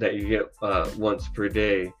that you get once per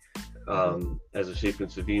day as a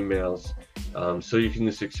sequence of emails. So you can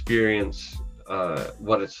just experience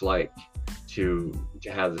what it's like to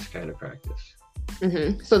have this kind of practice.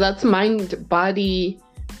 So that's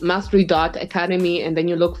mindbodymastery.academy, and then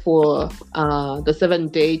you look for the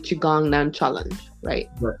 7-day Qigong Nun Challenge, right?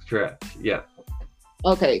 That's correct. Yeah.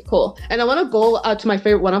 Okay, cool. And I want to go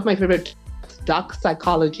to one of my favorite, dark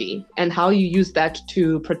psychology, and how you use that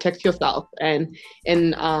to protect yourself. And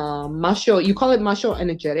in martial, you call it martial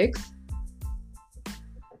energetics.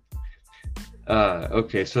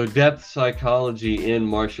 Okay, so depth psychology in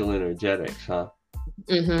martial energetics, huh?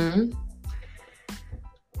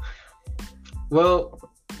 Well,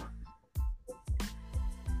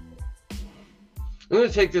 I'm going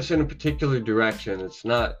to take this in a particular direction. It's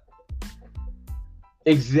not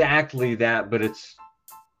exactly that, but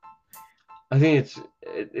I think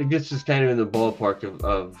it gets us kind of in the ballpark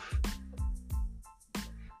of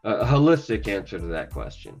a holistic answer to that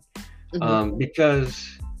question.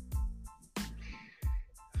 Because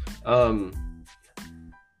so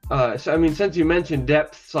I mean, since you mentioned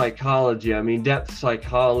depth psychology,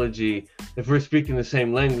 if we're speaking the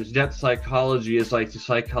same language, depth psychology is like the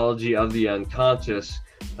psychology of the unconscious,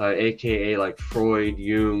 aka like Freud,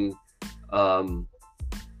 Jung,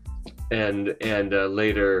 and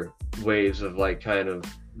later waves of like kind of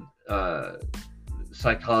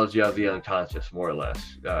psychology of the unconscious, more or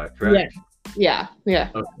less, correct? Yeah.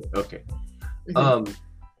 Okay.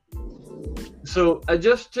 So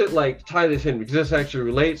just to like tie this in, because this actually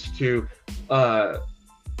relates to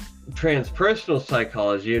transpersonal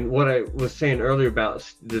psychology and what I was saying earlier about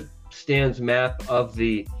the Stan's map of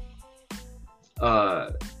the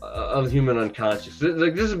human unconscious.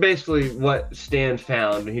 This is basically what Stan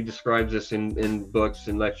found, and he describes this in books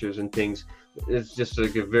and lectures and things, it's just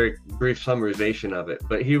like a very brief summarization of it.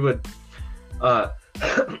 But he would, and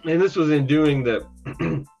this was in doing the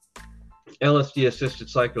LSD-assisted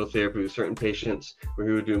psychotherapy with certain patients, where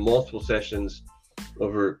he would do multiple sessions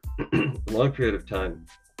over a long period of time.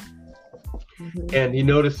 And he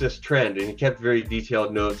noticed this trend, and he kept very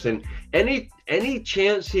detailed notes. And any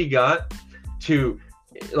chance he got to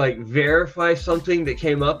like verify something that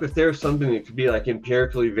came up, if there was something that could be like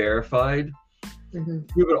empirically verified,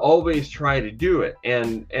 he would always try to do it.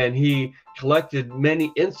 And he collected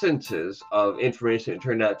many instances of information that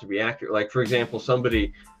turned out to be accurate. Like, for example,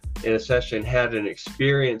 somebody in a session had an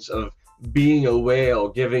experience of being a whale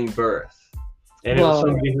giving birth, and it was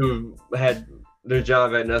somebody who had, their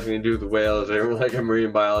job had nothing to do with the whales. They were like a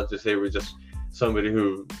marine biologist. They were just somebody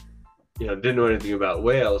who, you know, didn't know anything about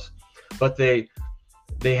whales, but they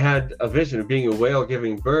had a vision of being a whale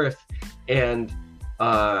giving birth, and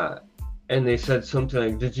they said something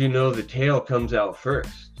like, "Did you know the tail comes out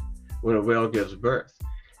first when a whale gives birth?"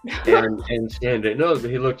 and Stan didn't know, but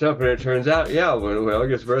he looked up, and it turns out, yeah, when a whale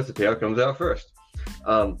gives birth, the tail comes out first.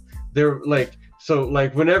 They're like, so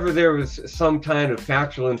like whenever there was some kind of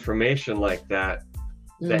factual information like that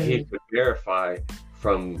that he could verify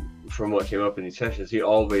from what came up in these sessions, he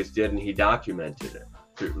always did, and he documented it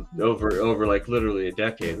over like literally a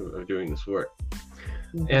decade of doing this work.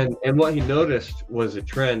 And what he noticed was a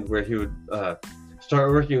trend where he would start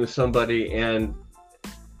working with somebody, and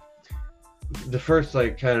the first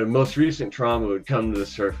like kind of most recent trauma would come to the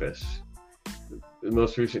surface, the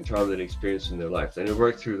most recent trauma that they experienced in their life. Then they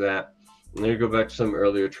work through that, and then go back to some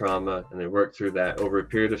earlier trauma, and they work through that over a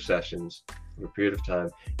period of sessions, over a period of time,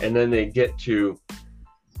 and then they get to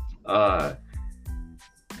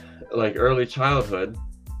like early childhood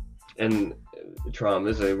and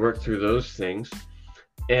traumas. They work through those things,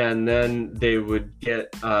 and then they would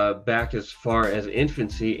get back as far as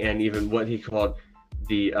infancy, and even what he called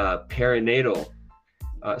the perinatal.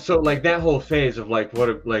 So like that whole phase of like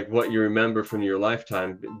what you remember from your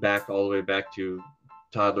lifetime back all the way back to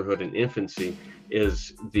toddlerhood and infancy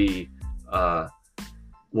is the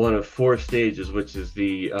one of 4 stages, which is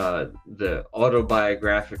the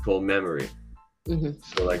autobiographical memory.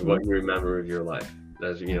 So like what you remember of your life,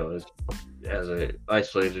 as you know, as a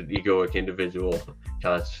isolated egoic individual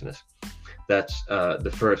consciousness. That's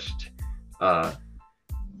the first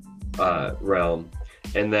realm.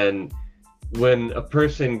 And then when a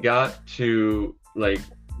person got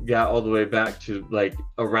all the way back to like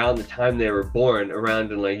around the time they were born,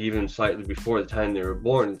 around and like even slightly before the time they were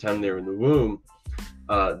born, the time they were in the womb,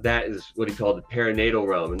 that is what he called the perinatal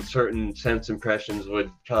realm. And certain sense impressions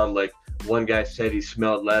would come, like one guy said he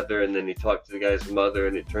smelled leather, and then he talked to the guy's mother,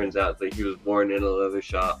 and it turns out that he was born in a leather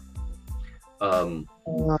shop.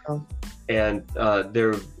 And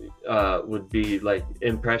there would be like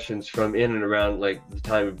impressions from in and around like the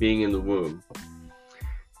time of being in the womb.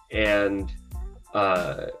 And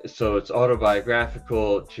so it's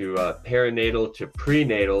autobiographical to perinatal to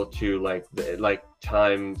prenatal to like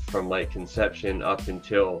time from like conception up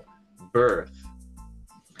until birth,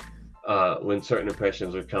 when certain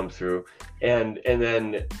impressions would come through, and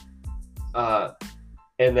then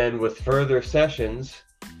with further sessions,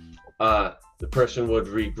 the person would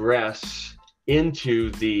regress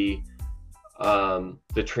into the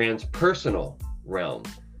transpersonal realm,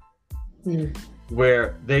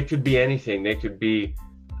 where they could be anything. They could be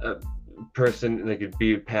a person, they could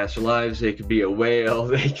be past lives, they could be a whale,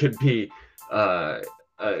 they could be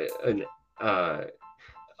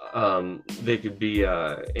they could be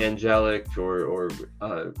angelic or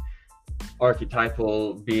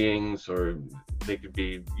archetypal beings, or they could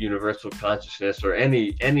be universal consciousness, or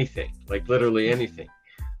anything, like literally anything.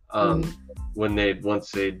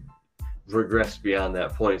 Once they regress beyond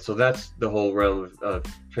that point. So that's the whole realm of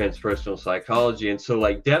transpersonal psychology. And so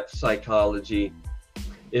like depth psychology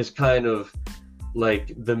is kind of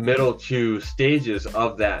like the middle 2 stages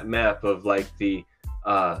of that map of like the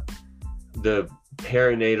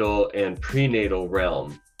perinatal and prenatal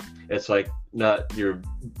realm. It's like not your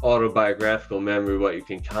autobiographical memory, what you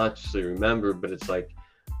can consciously remember, but it's like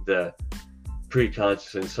the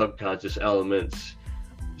preconscious and subconscious elements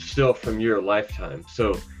still from your lifetime.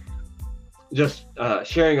 So just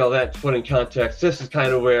sharing all that to put in context, this is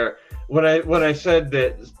kind of where when I said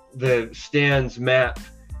that the Stan's map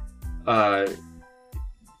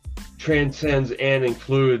transcends and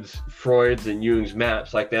includes Freud's and Jung's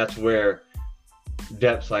maps, like that's where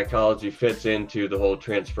depth psychology fits into the whole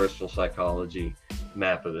transpersonal psychology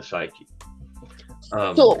map of the psyche.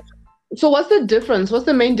 So what's the difference? What's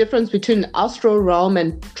the main difference between astral realm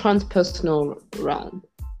and transpersonal realm?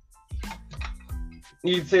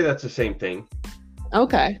 You'd say that's the same thing.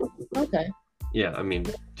 Okay. yeah, I mean,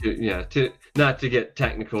 to not to get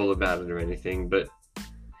technical about it or anything, but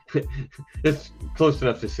it's close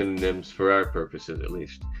enough to synonyms for our purposes, at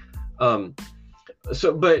least.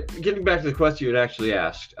 So, but getting back to the question you had actually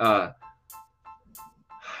asked,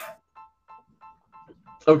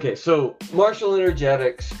 okay, so martial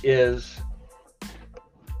energetics is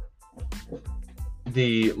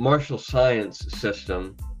the martial science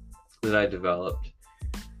system that I developed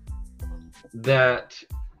that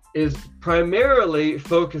is primarily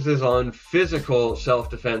focuses on physical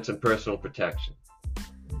self-defense and personal protection.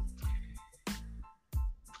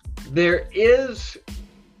 There is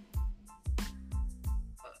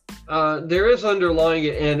underlying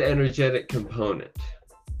an energetic component,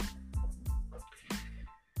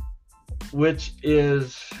 which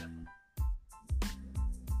is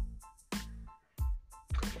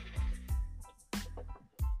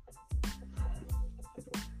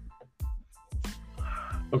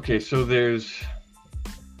okay, so there's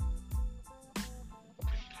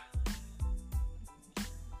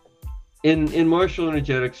in martial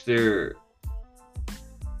energetics there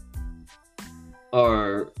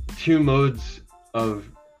are two modes of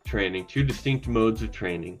training, two distinct modes of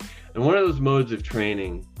training. And one of those modes of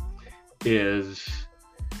training is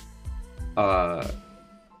of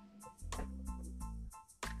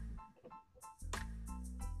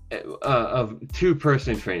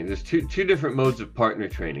two-person training. There's two different modes of partner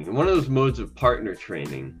training, and one of those modes of partner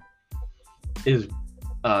training is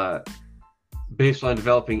based on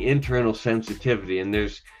developing internal sensitivity. And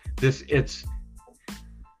there's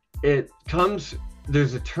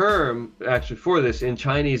a term actually for this in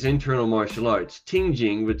Chinese internal martial arts,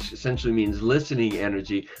 Tingjing, which essentially means listening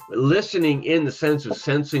energy, but listening in the sense of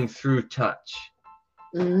sensing through touch.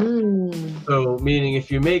 So meaning if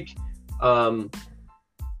you make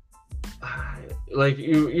like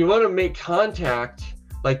you want to make contact,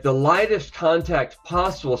 like the lightest contact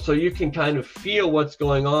possible, so you can kind of feel what's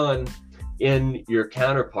going on in your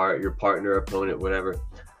counterpart, your partner, opponent, whatever,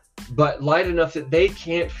 but light enough that they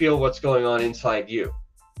can't feel what's going on inside you.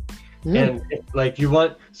 And like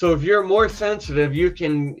so if you're more sensitive, you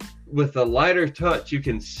can, with a lighter touch, you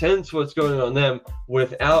can sense what's going on them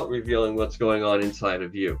without revealing what's going on inside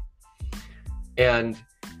of you. And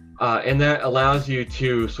that allows you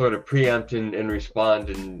to sort of preempt and respond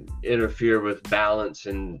and interfere with balance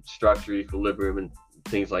and structure, equilibrium, and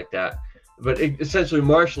things like that. But essentially,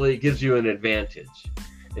 martially, it gives you an advantage.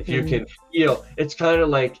 If you can feel, it's kind of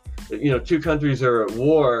like, two countries are at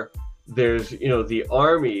war. There's, the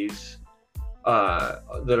armies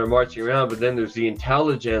that are marching around, but then there's the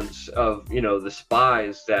intelligence of, the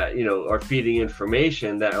spies that, are feeding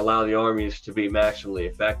information that allow the armies to be maximally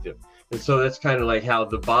effective. And so that's kind of like how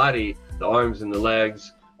the body, the arms and the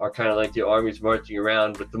legs, are kind of like the armies marching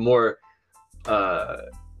around. But the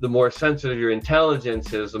more sensitive your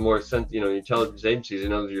intelligence is, the more intelligence agencies,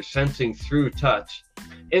 you're sensing through touch.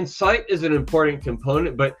 And sight is an important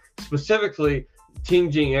component, but specifically,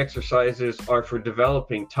 Tingjing exercises are for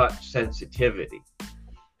developing touch sensitivity,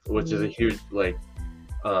 which is a huge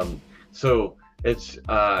so it's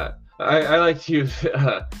I like to use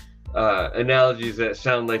analogies that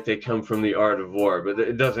sound like they come from the art of war, but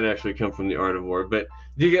it doesn't actually come from the art of war. But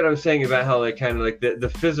do you get what I'm saying about how kind of like the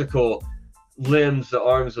physical limbs, the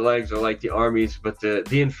arms, the legs are like the armies, but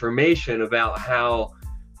the information about how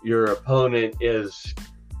your opponent is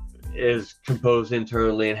composed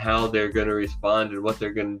internally and how they're going to respond and what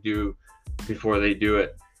they're going to do before they do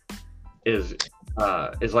it is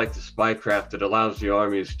like the spycraft that allows the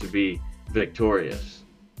armies to be victorious.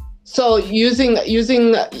 So using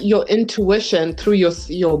your intuition through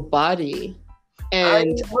your body,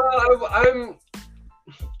 and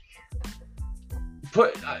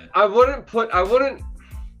I wouldn't put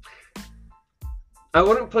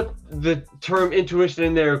the term intuition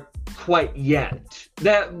in there quite yet.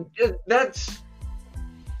 That's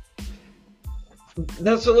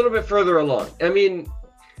a little bit further along. I mean,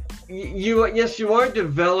 you are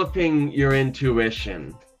developing your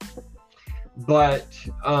intuition, but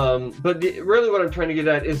really what I'm trying to get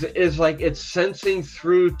at is like it's sensing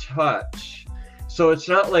through touch. So it's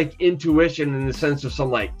not like intuition in the sense of some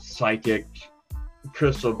like psychic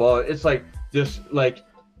crystal ball. It's like just like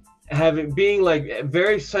being like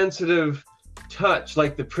very sensitive touch,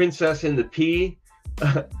 like the princess in the pea,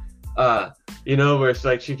 where it's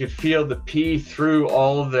like she could feel the pea through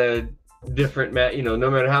all the different no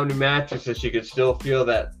matter how many mattresses, she could still feel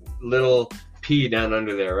that little pea down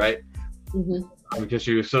under there, right? Because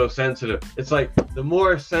she was so sensitive. It's like the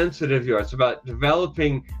more sensitive you are, it's about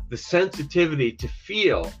developing the sensitivity to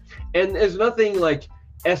feel. And there's nothing like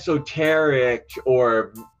esoteric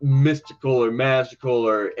or mystical or magical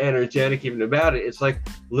or energetic even about it. It's like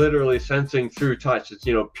literally sensing through touch. It's,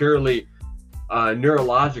 you know, purely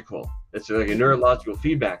neurological. It's like a neurological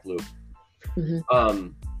feedback loop.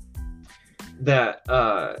 That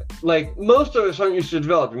like most of us aren't used to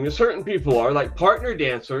developing. Certain people are, like partner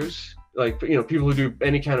dancers, like, you know, people who do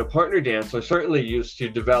any kind of partner dance are certainly used to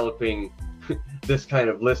developing this kind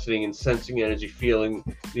of listening and sensing energy, feeling,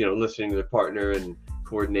 you know, listening to their partner and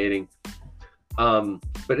coordinating. But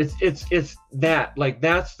it's that, like,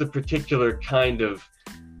 that's the particular kind of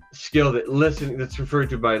skill that's referred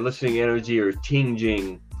to by listening energy or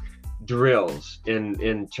Tingjing drills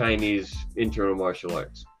in Chinese internal martial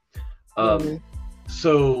arts.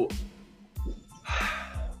 So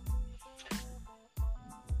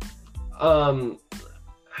I'll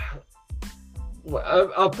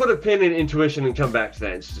put a pin in intuition and come back to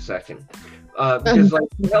that in just a second, because like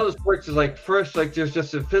how this works is, like, first, like, there's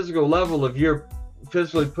just a physical level of you're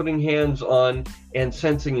physically putting hands on and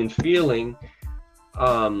sensing and feeling,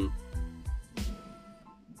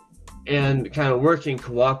 and kind of working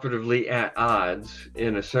cooperatively at odds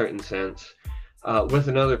in a certain sense with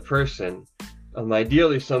another person.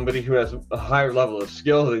 Ideally somebody who has a higher level of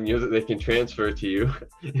skill than you that they can transfer to you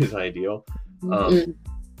is ideal.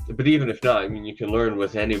 But even if not, I mean, you can learn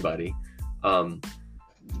with anybody,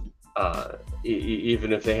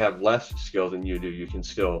 even if they have less skill than you do, you can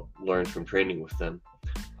still learn from training with them.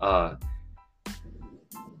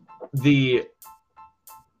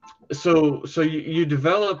 So you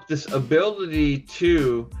develop this ability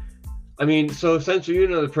to, I mean, so essentially, you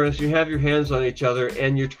know, the person, you have your hands on each other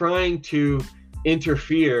and you're trying to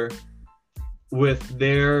interfere with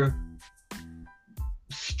their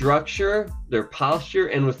structure, their posture,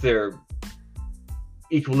 and with their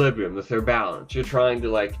equilibrium, with their balance. You're trying to,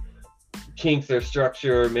 like, kink their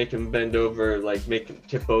structure, make them bend over, like make them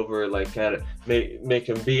tip over, like kind of make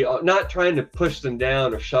them be, not trying to push them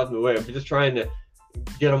down or shove them away, but just trying to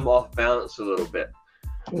get them off balance a little bit,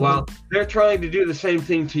 while they're trying to do the same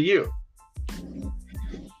thing to you.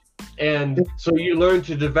 And so you learn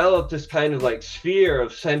to develop this kind of like sphere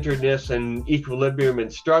of centeredness and equilibrium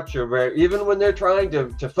and structure, where even when they're trying to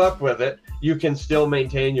fuck with it, you can still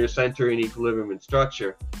maintain your center and equilibrium and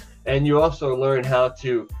structure. And you also learn how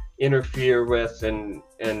to interfere with and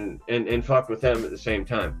fuck with them at the same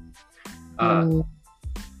time. And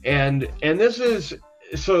this is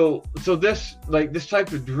so this, like, this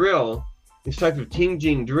type of drill, this type of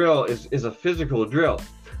Tingjing drill is a physical drill.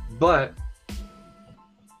 But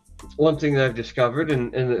one thing that I've discovered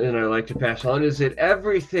and I like to pass on is that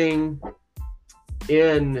everything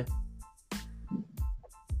in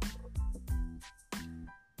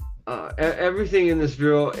this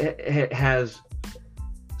drill has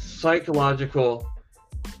psychological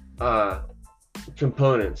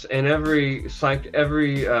components, and every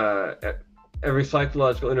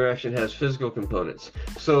psychological interaction has physical components.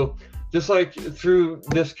 So just like through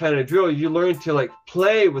this kind of drill, you learn to, like,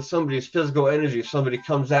 play with somebody's physical energy. If somebody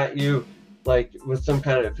comes at you, like, with some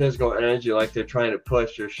kind of physical energy, like they're trying to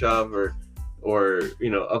push or shove or you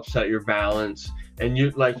know, upset your balance, and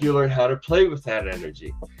you learn how to play with that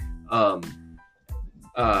energy, and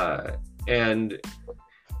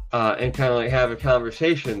kind of like have a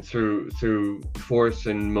conversation through force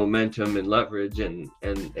and momentum and leverage and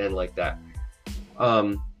like that.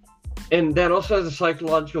 And that also has a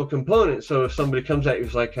psychological component. So if somebody comes at you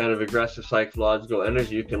with, like, kind of aggressive psychological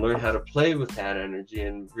energy, you can learn how to play with that energy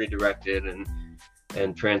and redirect it and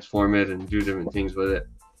transform it and do different things with it.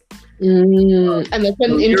 And that's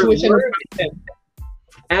when intuition.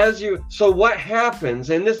 So what happens,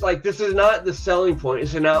 and this is not the selling point.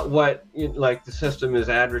 This is not what, like, the system is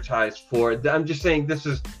advertised for. I'm just saying this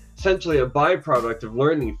is essentially a byproduct of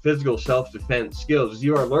learning physical self-defense skills.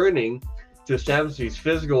 You are learning to establish these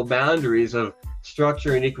physical boundaries of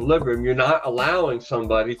structure and equilibrium. You're not allowing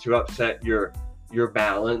somebody to upset your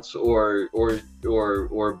balance or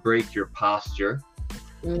break your posture.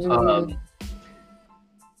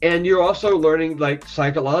 And you're also learning, like,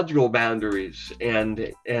 psychological boundaries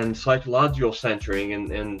and psychological centering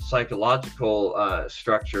and psychological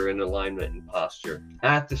structure and alignment and posture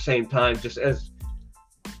at the same time,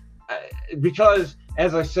 because,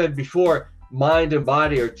 as I said before, mind and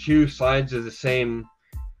body are two sides of the same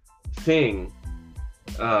thing.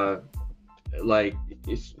 Like,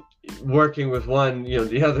 it's working with one, you know,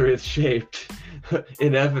 the other is shaped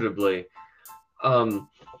inevitably.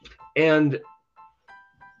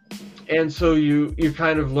 And so you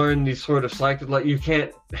kind of learn these sort of you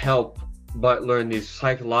can't help but learn these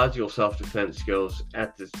psychological self-defense skills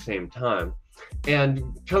at the same time. And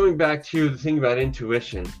coming back to the thing about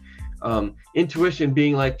intuition, Intuition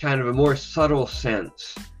being like kind of a more subtle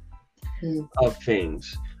sense of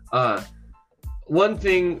things. One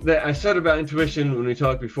thing that I said about intuition when we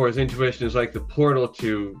talked before is intuition is like the portal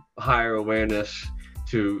to higher awareness,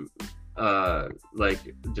 to like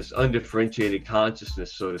just undifferentiated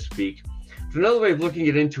consciousness, so to speak. But another way of looking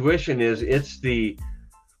at intuition is it's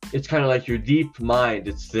kind of like your deep mind.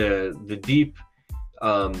 It's the deep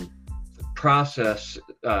process,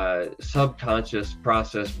 subconscious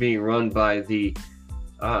process being run by the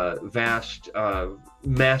vast,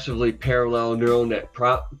 massively parallel neural net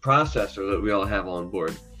processor that we all have on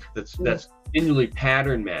board. That's continually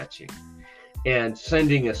pattern matching and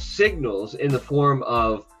sending us signals in the form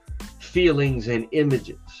of feelings and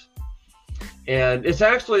images. And it's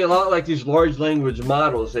actually a lot like these large language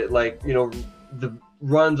models that, like,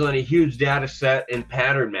 runs on a huge data set and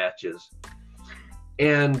pattern matches.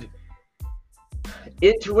 And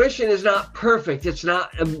intuition is not perfect. It's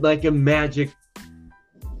not like a magic,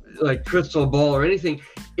 like, crystal ball or anything.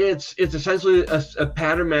 It's essentially a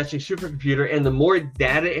pattern matching supercomputer, and the more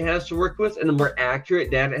data it has to work with and the more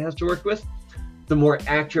accurate data it has to work with, the more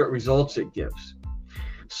accurate results it gives.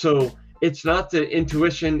 So it's not that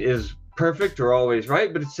intuition is perfect or always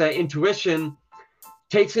right, but it's that intuition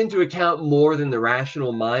takes into account more than the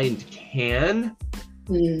rational mind can.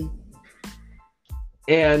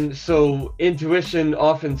 And so intuition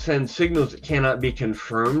often sends signals that cannot be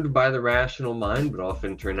confirmed by the rational mind, but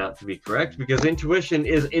often turn out to be correct, because intuition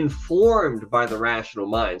is informed by the rational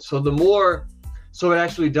mind. So it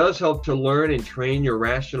actually does help to learn and train your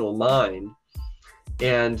rational mind,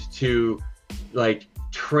 and to, like,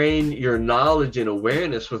 train your knowledge and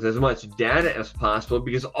awareness with as much data as possible,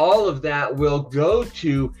 because all of that will go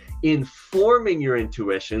to informing your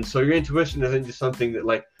intuition. So your intuition isn't just something that,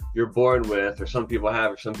 like, you're born with, or some people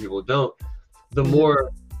have or some people don't. The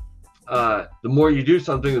more you do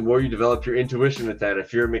something, the more you develop your intuition with that.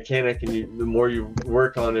 If you're a mechanic and the more you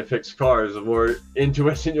work on and fix cars, the more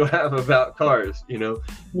intuition you'll have about cars, and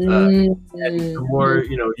the more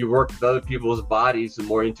you work with other people's bodies, the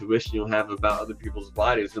more intuition you'll have about other people's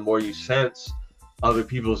bodies. The more you sense other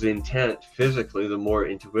people's intent physically, the more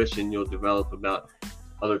intuition you'll develop about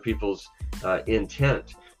other people's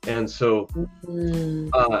intent. And so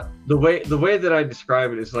the way that I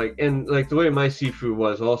describe it is like, and like the way my Sifu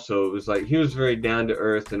was also, it was like he was very down to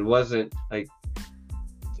earth and wasn't like,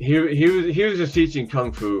 he was just teaching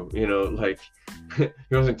kung fu, like he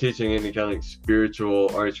wasn't teaching any kind of like spiritual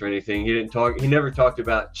arts or anything. He never talked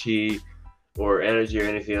about chi or energy or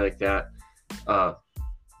anything like that.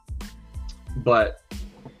 But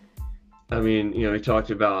I mean, he talked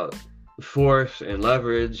about force and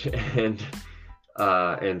leverage and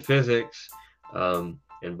physics, and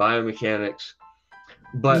biomechanics.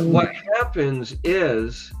 But what happens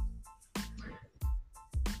is,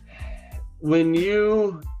 when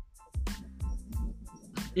you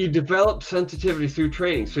develop sensitivity through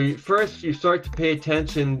training, so first you start to pay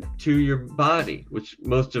attention to your body, which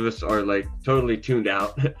most of us are like totally tuned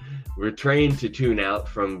out. We're trained to tune out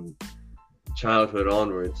from childhood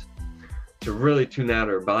onwards, to really tune out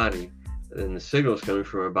our body and the signals coming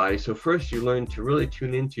from our body. So first you learn to really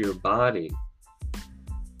tune into your body,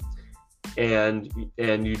 and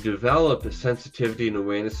you develop a sensitivity and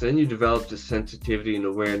awareness. Then you develop the sensitivity and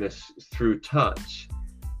awareness through touch.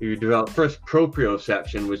 You develop first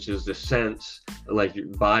proprioception, which is the sense, like your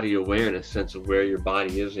body awareness, sense of where your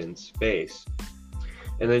body is in space.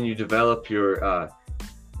 And then you develop your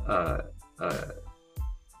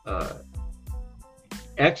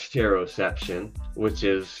exteroception, which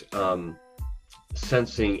is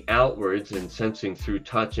sensing outwards and sensing through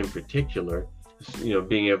touch in particular,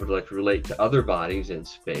 being able to, like, relate to other bodies in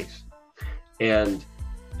space, and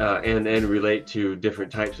relate to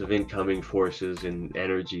different types of incoming forces and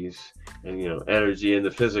energies, and energy in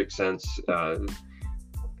the physics sense,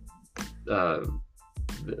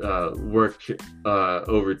 work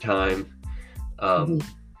over time,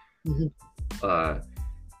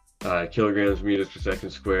 kilograms meters per second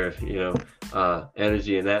squared,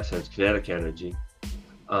 energy in that sense, kinetic energy,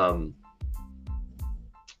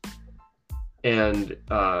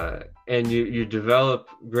 and you develop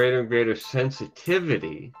greater and greater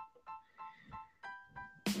sensitivity,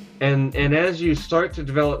 and as you start to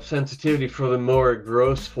develop sensitivity for the more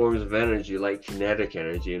gross forms of energy, like kinetic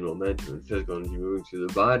energy and momentum and physical energy moving through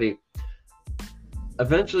the body,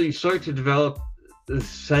 eventually you start to develop the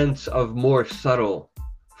sense of more subtle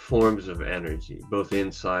forms of energy, both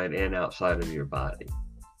inside and outside of your body.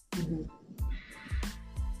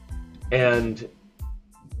 And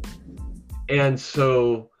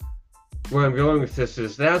so where I'm going with this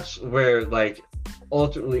is, that's where, like,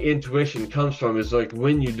 ultimately intuition comes from is like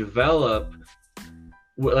when you develop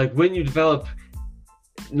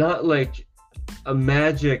not like a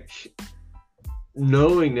magic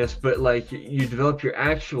knowingness, but like you develop your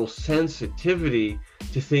actual sensitivity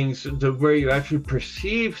to things, to where you actually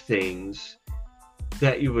perceive things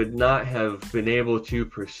that you would not have been able to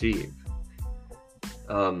perceive.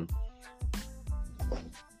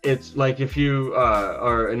 It's like if you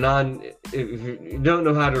if you don't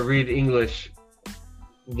know how to read English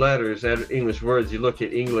letters, English words, you look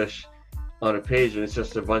at English on a page and it's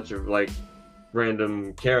just a bunch of like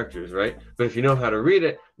random characters, right? But if you know how to read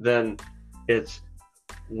it, then it's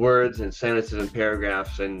words and sentences and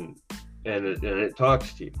paragraphs, and it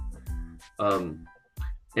talks to you.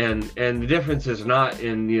 And the difference is not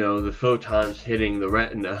in, you know, the photons hitting the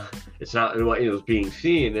retina. It's not in what, you know, is being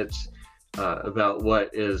seen. It's about what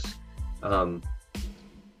is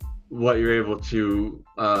what you're able to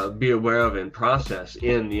be aware of and process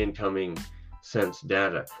in the incoming sense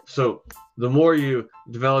data. So the more you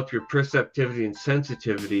develop your perceptivity and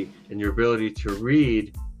sensitivity and your ability to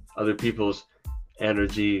read other people's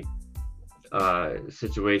energy,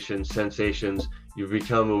 situations, sensations, you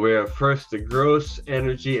become aware of first the gross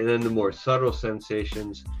energy and then the more subtle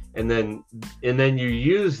sensations, and then you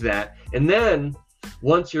use that, and then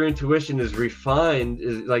once your intuition is refined,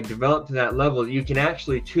 is like developed to that level, you can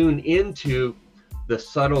actually tune into the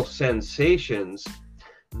subtle sensations.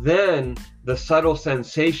 Then the subtle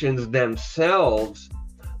sensations themselves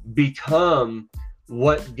become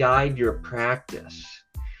what guide your practice.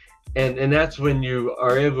 And that's when you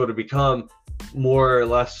are able to become more or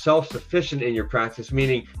less self-sufficient in your practice,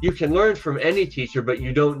 meaning you can learn from any teacher, but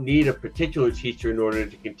you don't need a particular teacher in order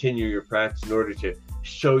to continue your practice, in order to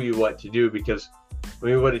show you what to do. Because I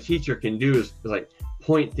mean, what a teacher can do is like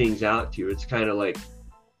point things out to you. It's kind of like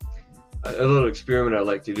a little experiment I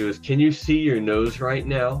like to do is, can you see your nose right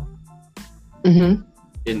now? Mm-hmm.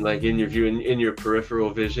 In your view, in your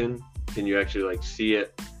peripheral vision, can you actually like see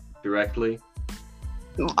it directly?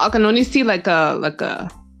 I can only see like a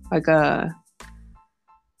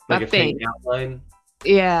faint outline.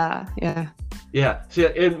 Yeah. So,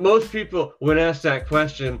 and most people, when asked that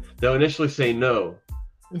question, they'll initially say no.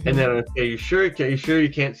 Mm-hmm. And then I'll say, you sure you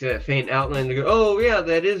can't see that faint outline? They go, oh yeah,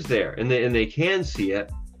 that is there, and they can see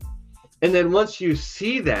it. And then once you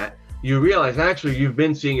see that, you realize actually you've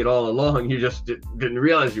been seeing it all along. You just didn't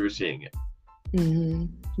realize you were seeing it. Mm-hmm.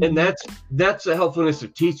 And that's the helpfulness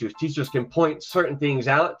of teachers. Teachers can point certain things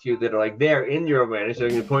out to you that are like there in your awareness. They're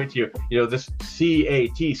going to point to you, you know, this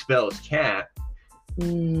CAT spells cat.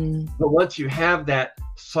 But once you have that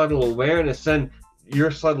subtle awareness, then your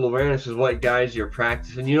subtle awareness is what guides your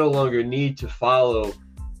practice, and you no longer need to follow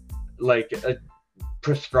like a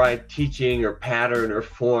prescribed teaching or pattern or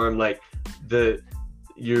form. Like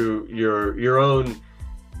your own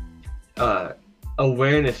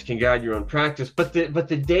awareness can guide your own practice. But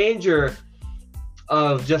the danger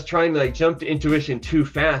of just trying to like jump to intuition too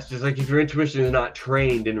fast is like if your intuition is not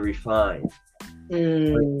trained and refined. Like,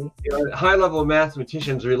 you know, high-level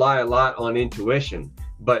mathematicians rely a lot on intuition,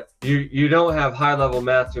 but you don't have high-level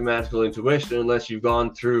mathematical intuition unless you've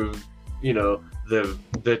gone through, you know,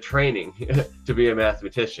 the training to be a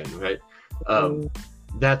mathematician, right?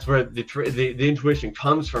 That's where the intuition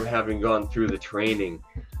comes from, having gone through the training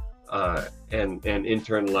and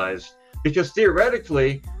internalized. Because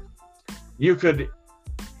theoretically, you could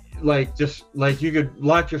you could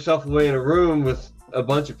lock yourself away in a room with a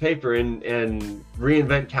bunch of paper and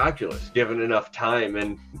reinvent calculus given enough time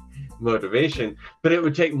and motivation, but it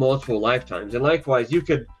would take multiple lifetimes. And likewise, you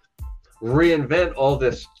could reinvent all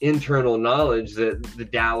this internal knowledge that the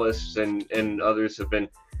Taoists and others have been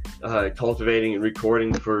cultivating and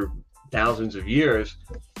recording for thousands of years,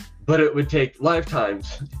 but it would take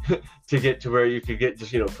lifetimes to get to where you could get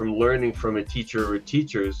just, you know, from learning from a teacher or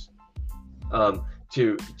teachers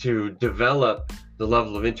to develop the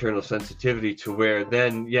level of internal sensitivity to where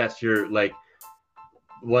then, yes, you're like,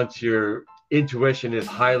 once your intuition is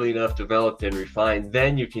highly enough developed and refined,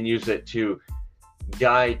 then you can use it to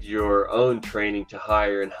guide your own training to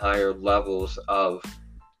higher and higher levels of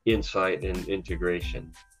insight and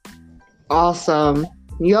integration. Awesome.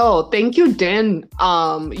 Yo, thank you, Dan.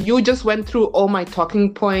 You just went through all my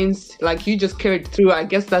talking points. Like, you just carried through. I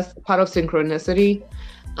guess that's part of synchronicity.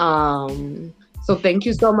 So thank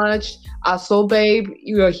you so much. Soul Babe,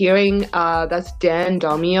 you are hearing, that's Dane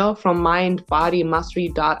Dormio from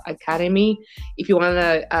mindbodymastery.academy. If you want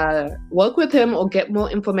to work with him or get more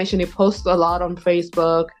information, he posts a lot on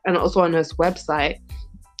Facebook and also on his website.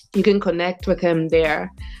 You can connect with him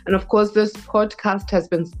there. And of course, this podcast has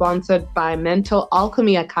been sponsored by Mental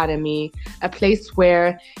Alchemy Academy, a place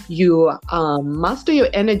where you master your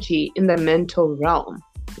energy in the mental realm,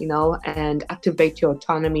 and activate your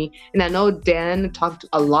autonomy. And I know Dan talked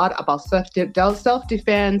a lot about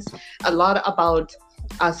self-defense, a lot about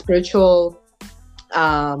spiritual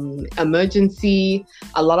emergency,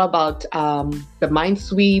 a lot about the mind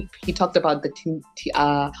sweep. He talked about the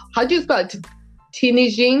how do you spell it?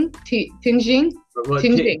 Tinging. Well,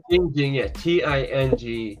 Tinging, yeah,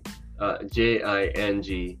 Tinging,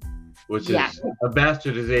 which is a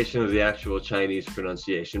bastardization of the actual Chinese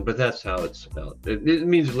pronunciation, but that's how it's spelled. It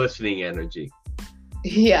means listening energy.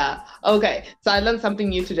 Yeah. Okay. So I learned something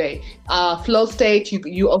new today. Flow state.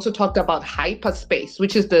 You also talked about hyperspace,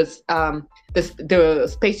 which is the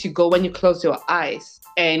space you go when you close your eyes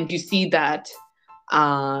and you see that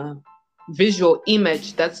visual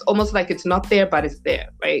image that's almost like it's not there, but it's there,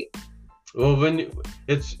 right? Well,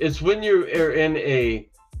 it's when you're in a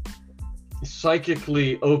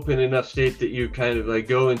psychically open enough state that you kind of like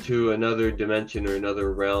go into another dimension or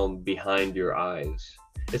another realm behind your eyes.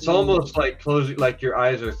 It's almost like closing, like your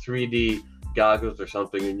eyes are 3D goggles or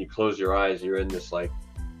something, and you close your eyes, you're in this like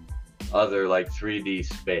other like 3D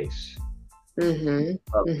space. And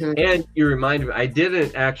you reminded me, I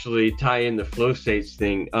didn't actually tie in the flow states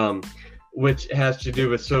thing, which has to do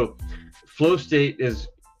with, so flow state is,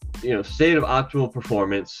 state of optimal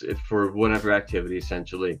performance for whatever activity,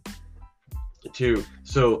 essentially.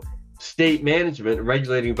 So state management,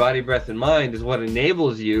 regulating body, breath, and mind is what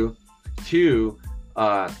enables you to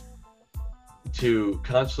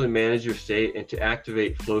constantly manage your state and to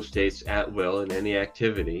activate flow states at will in any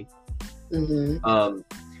activity. And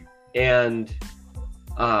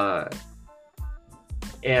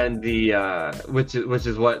the which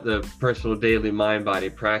is what the personal daily mind body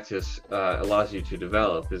practice allows you to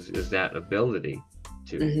develop is that ability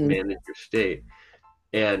to manage your state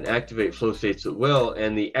and activate flow states at will.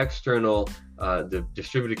 And the external, the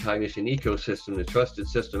distributed cognition ecosystem, the trusted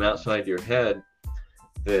system outside your head,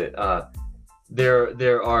 that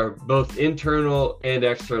there are both internal and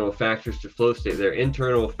external factors to flow state. There are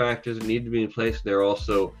internal factors that need to be in place. There are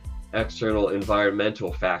also external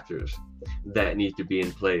environmental factors that need to be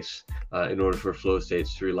in place in order for flow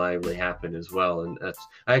states to reliably happen as well. And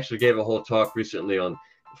I actually gave a whole talk recently on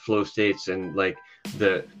flow states, and like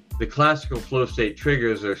the classical flow state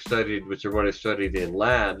triggers are studied, which are what I studied in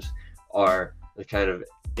labs, are the kind of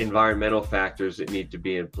environmental factors that need to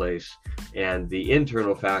be in place, and the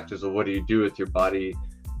internal factors of what do you do with your body,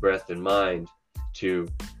 breath, and mind to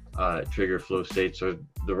trigger flow states, or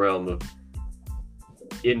the realm of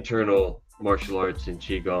internal martial arts and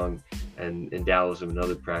qigong and Taoism and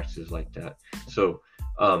other practices like that. So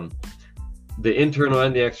the internal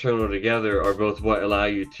and the external together are both what allow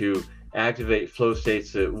you to activate flow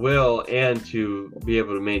states at will and to be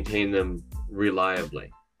able to maintain them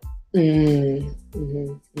reliably.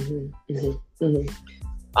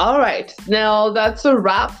 All right, now that's a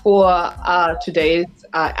wrap for today's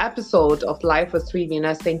episode of Life with Sri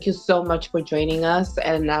Venus. Thank you so much for joining us,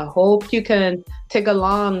 and I hope you can take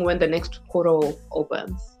along when the next portal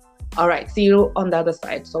opens. All right, see you on the other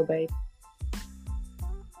side, Soul Babe.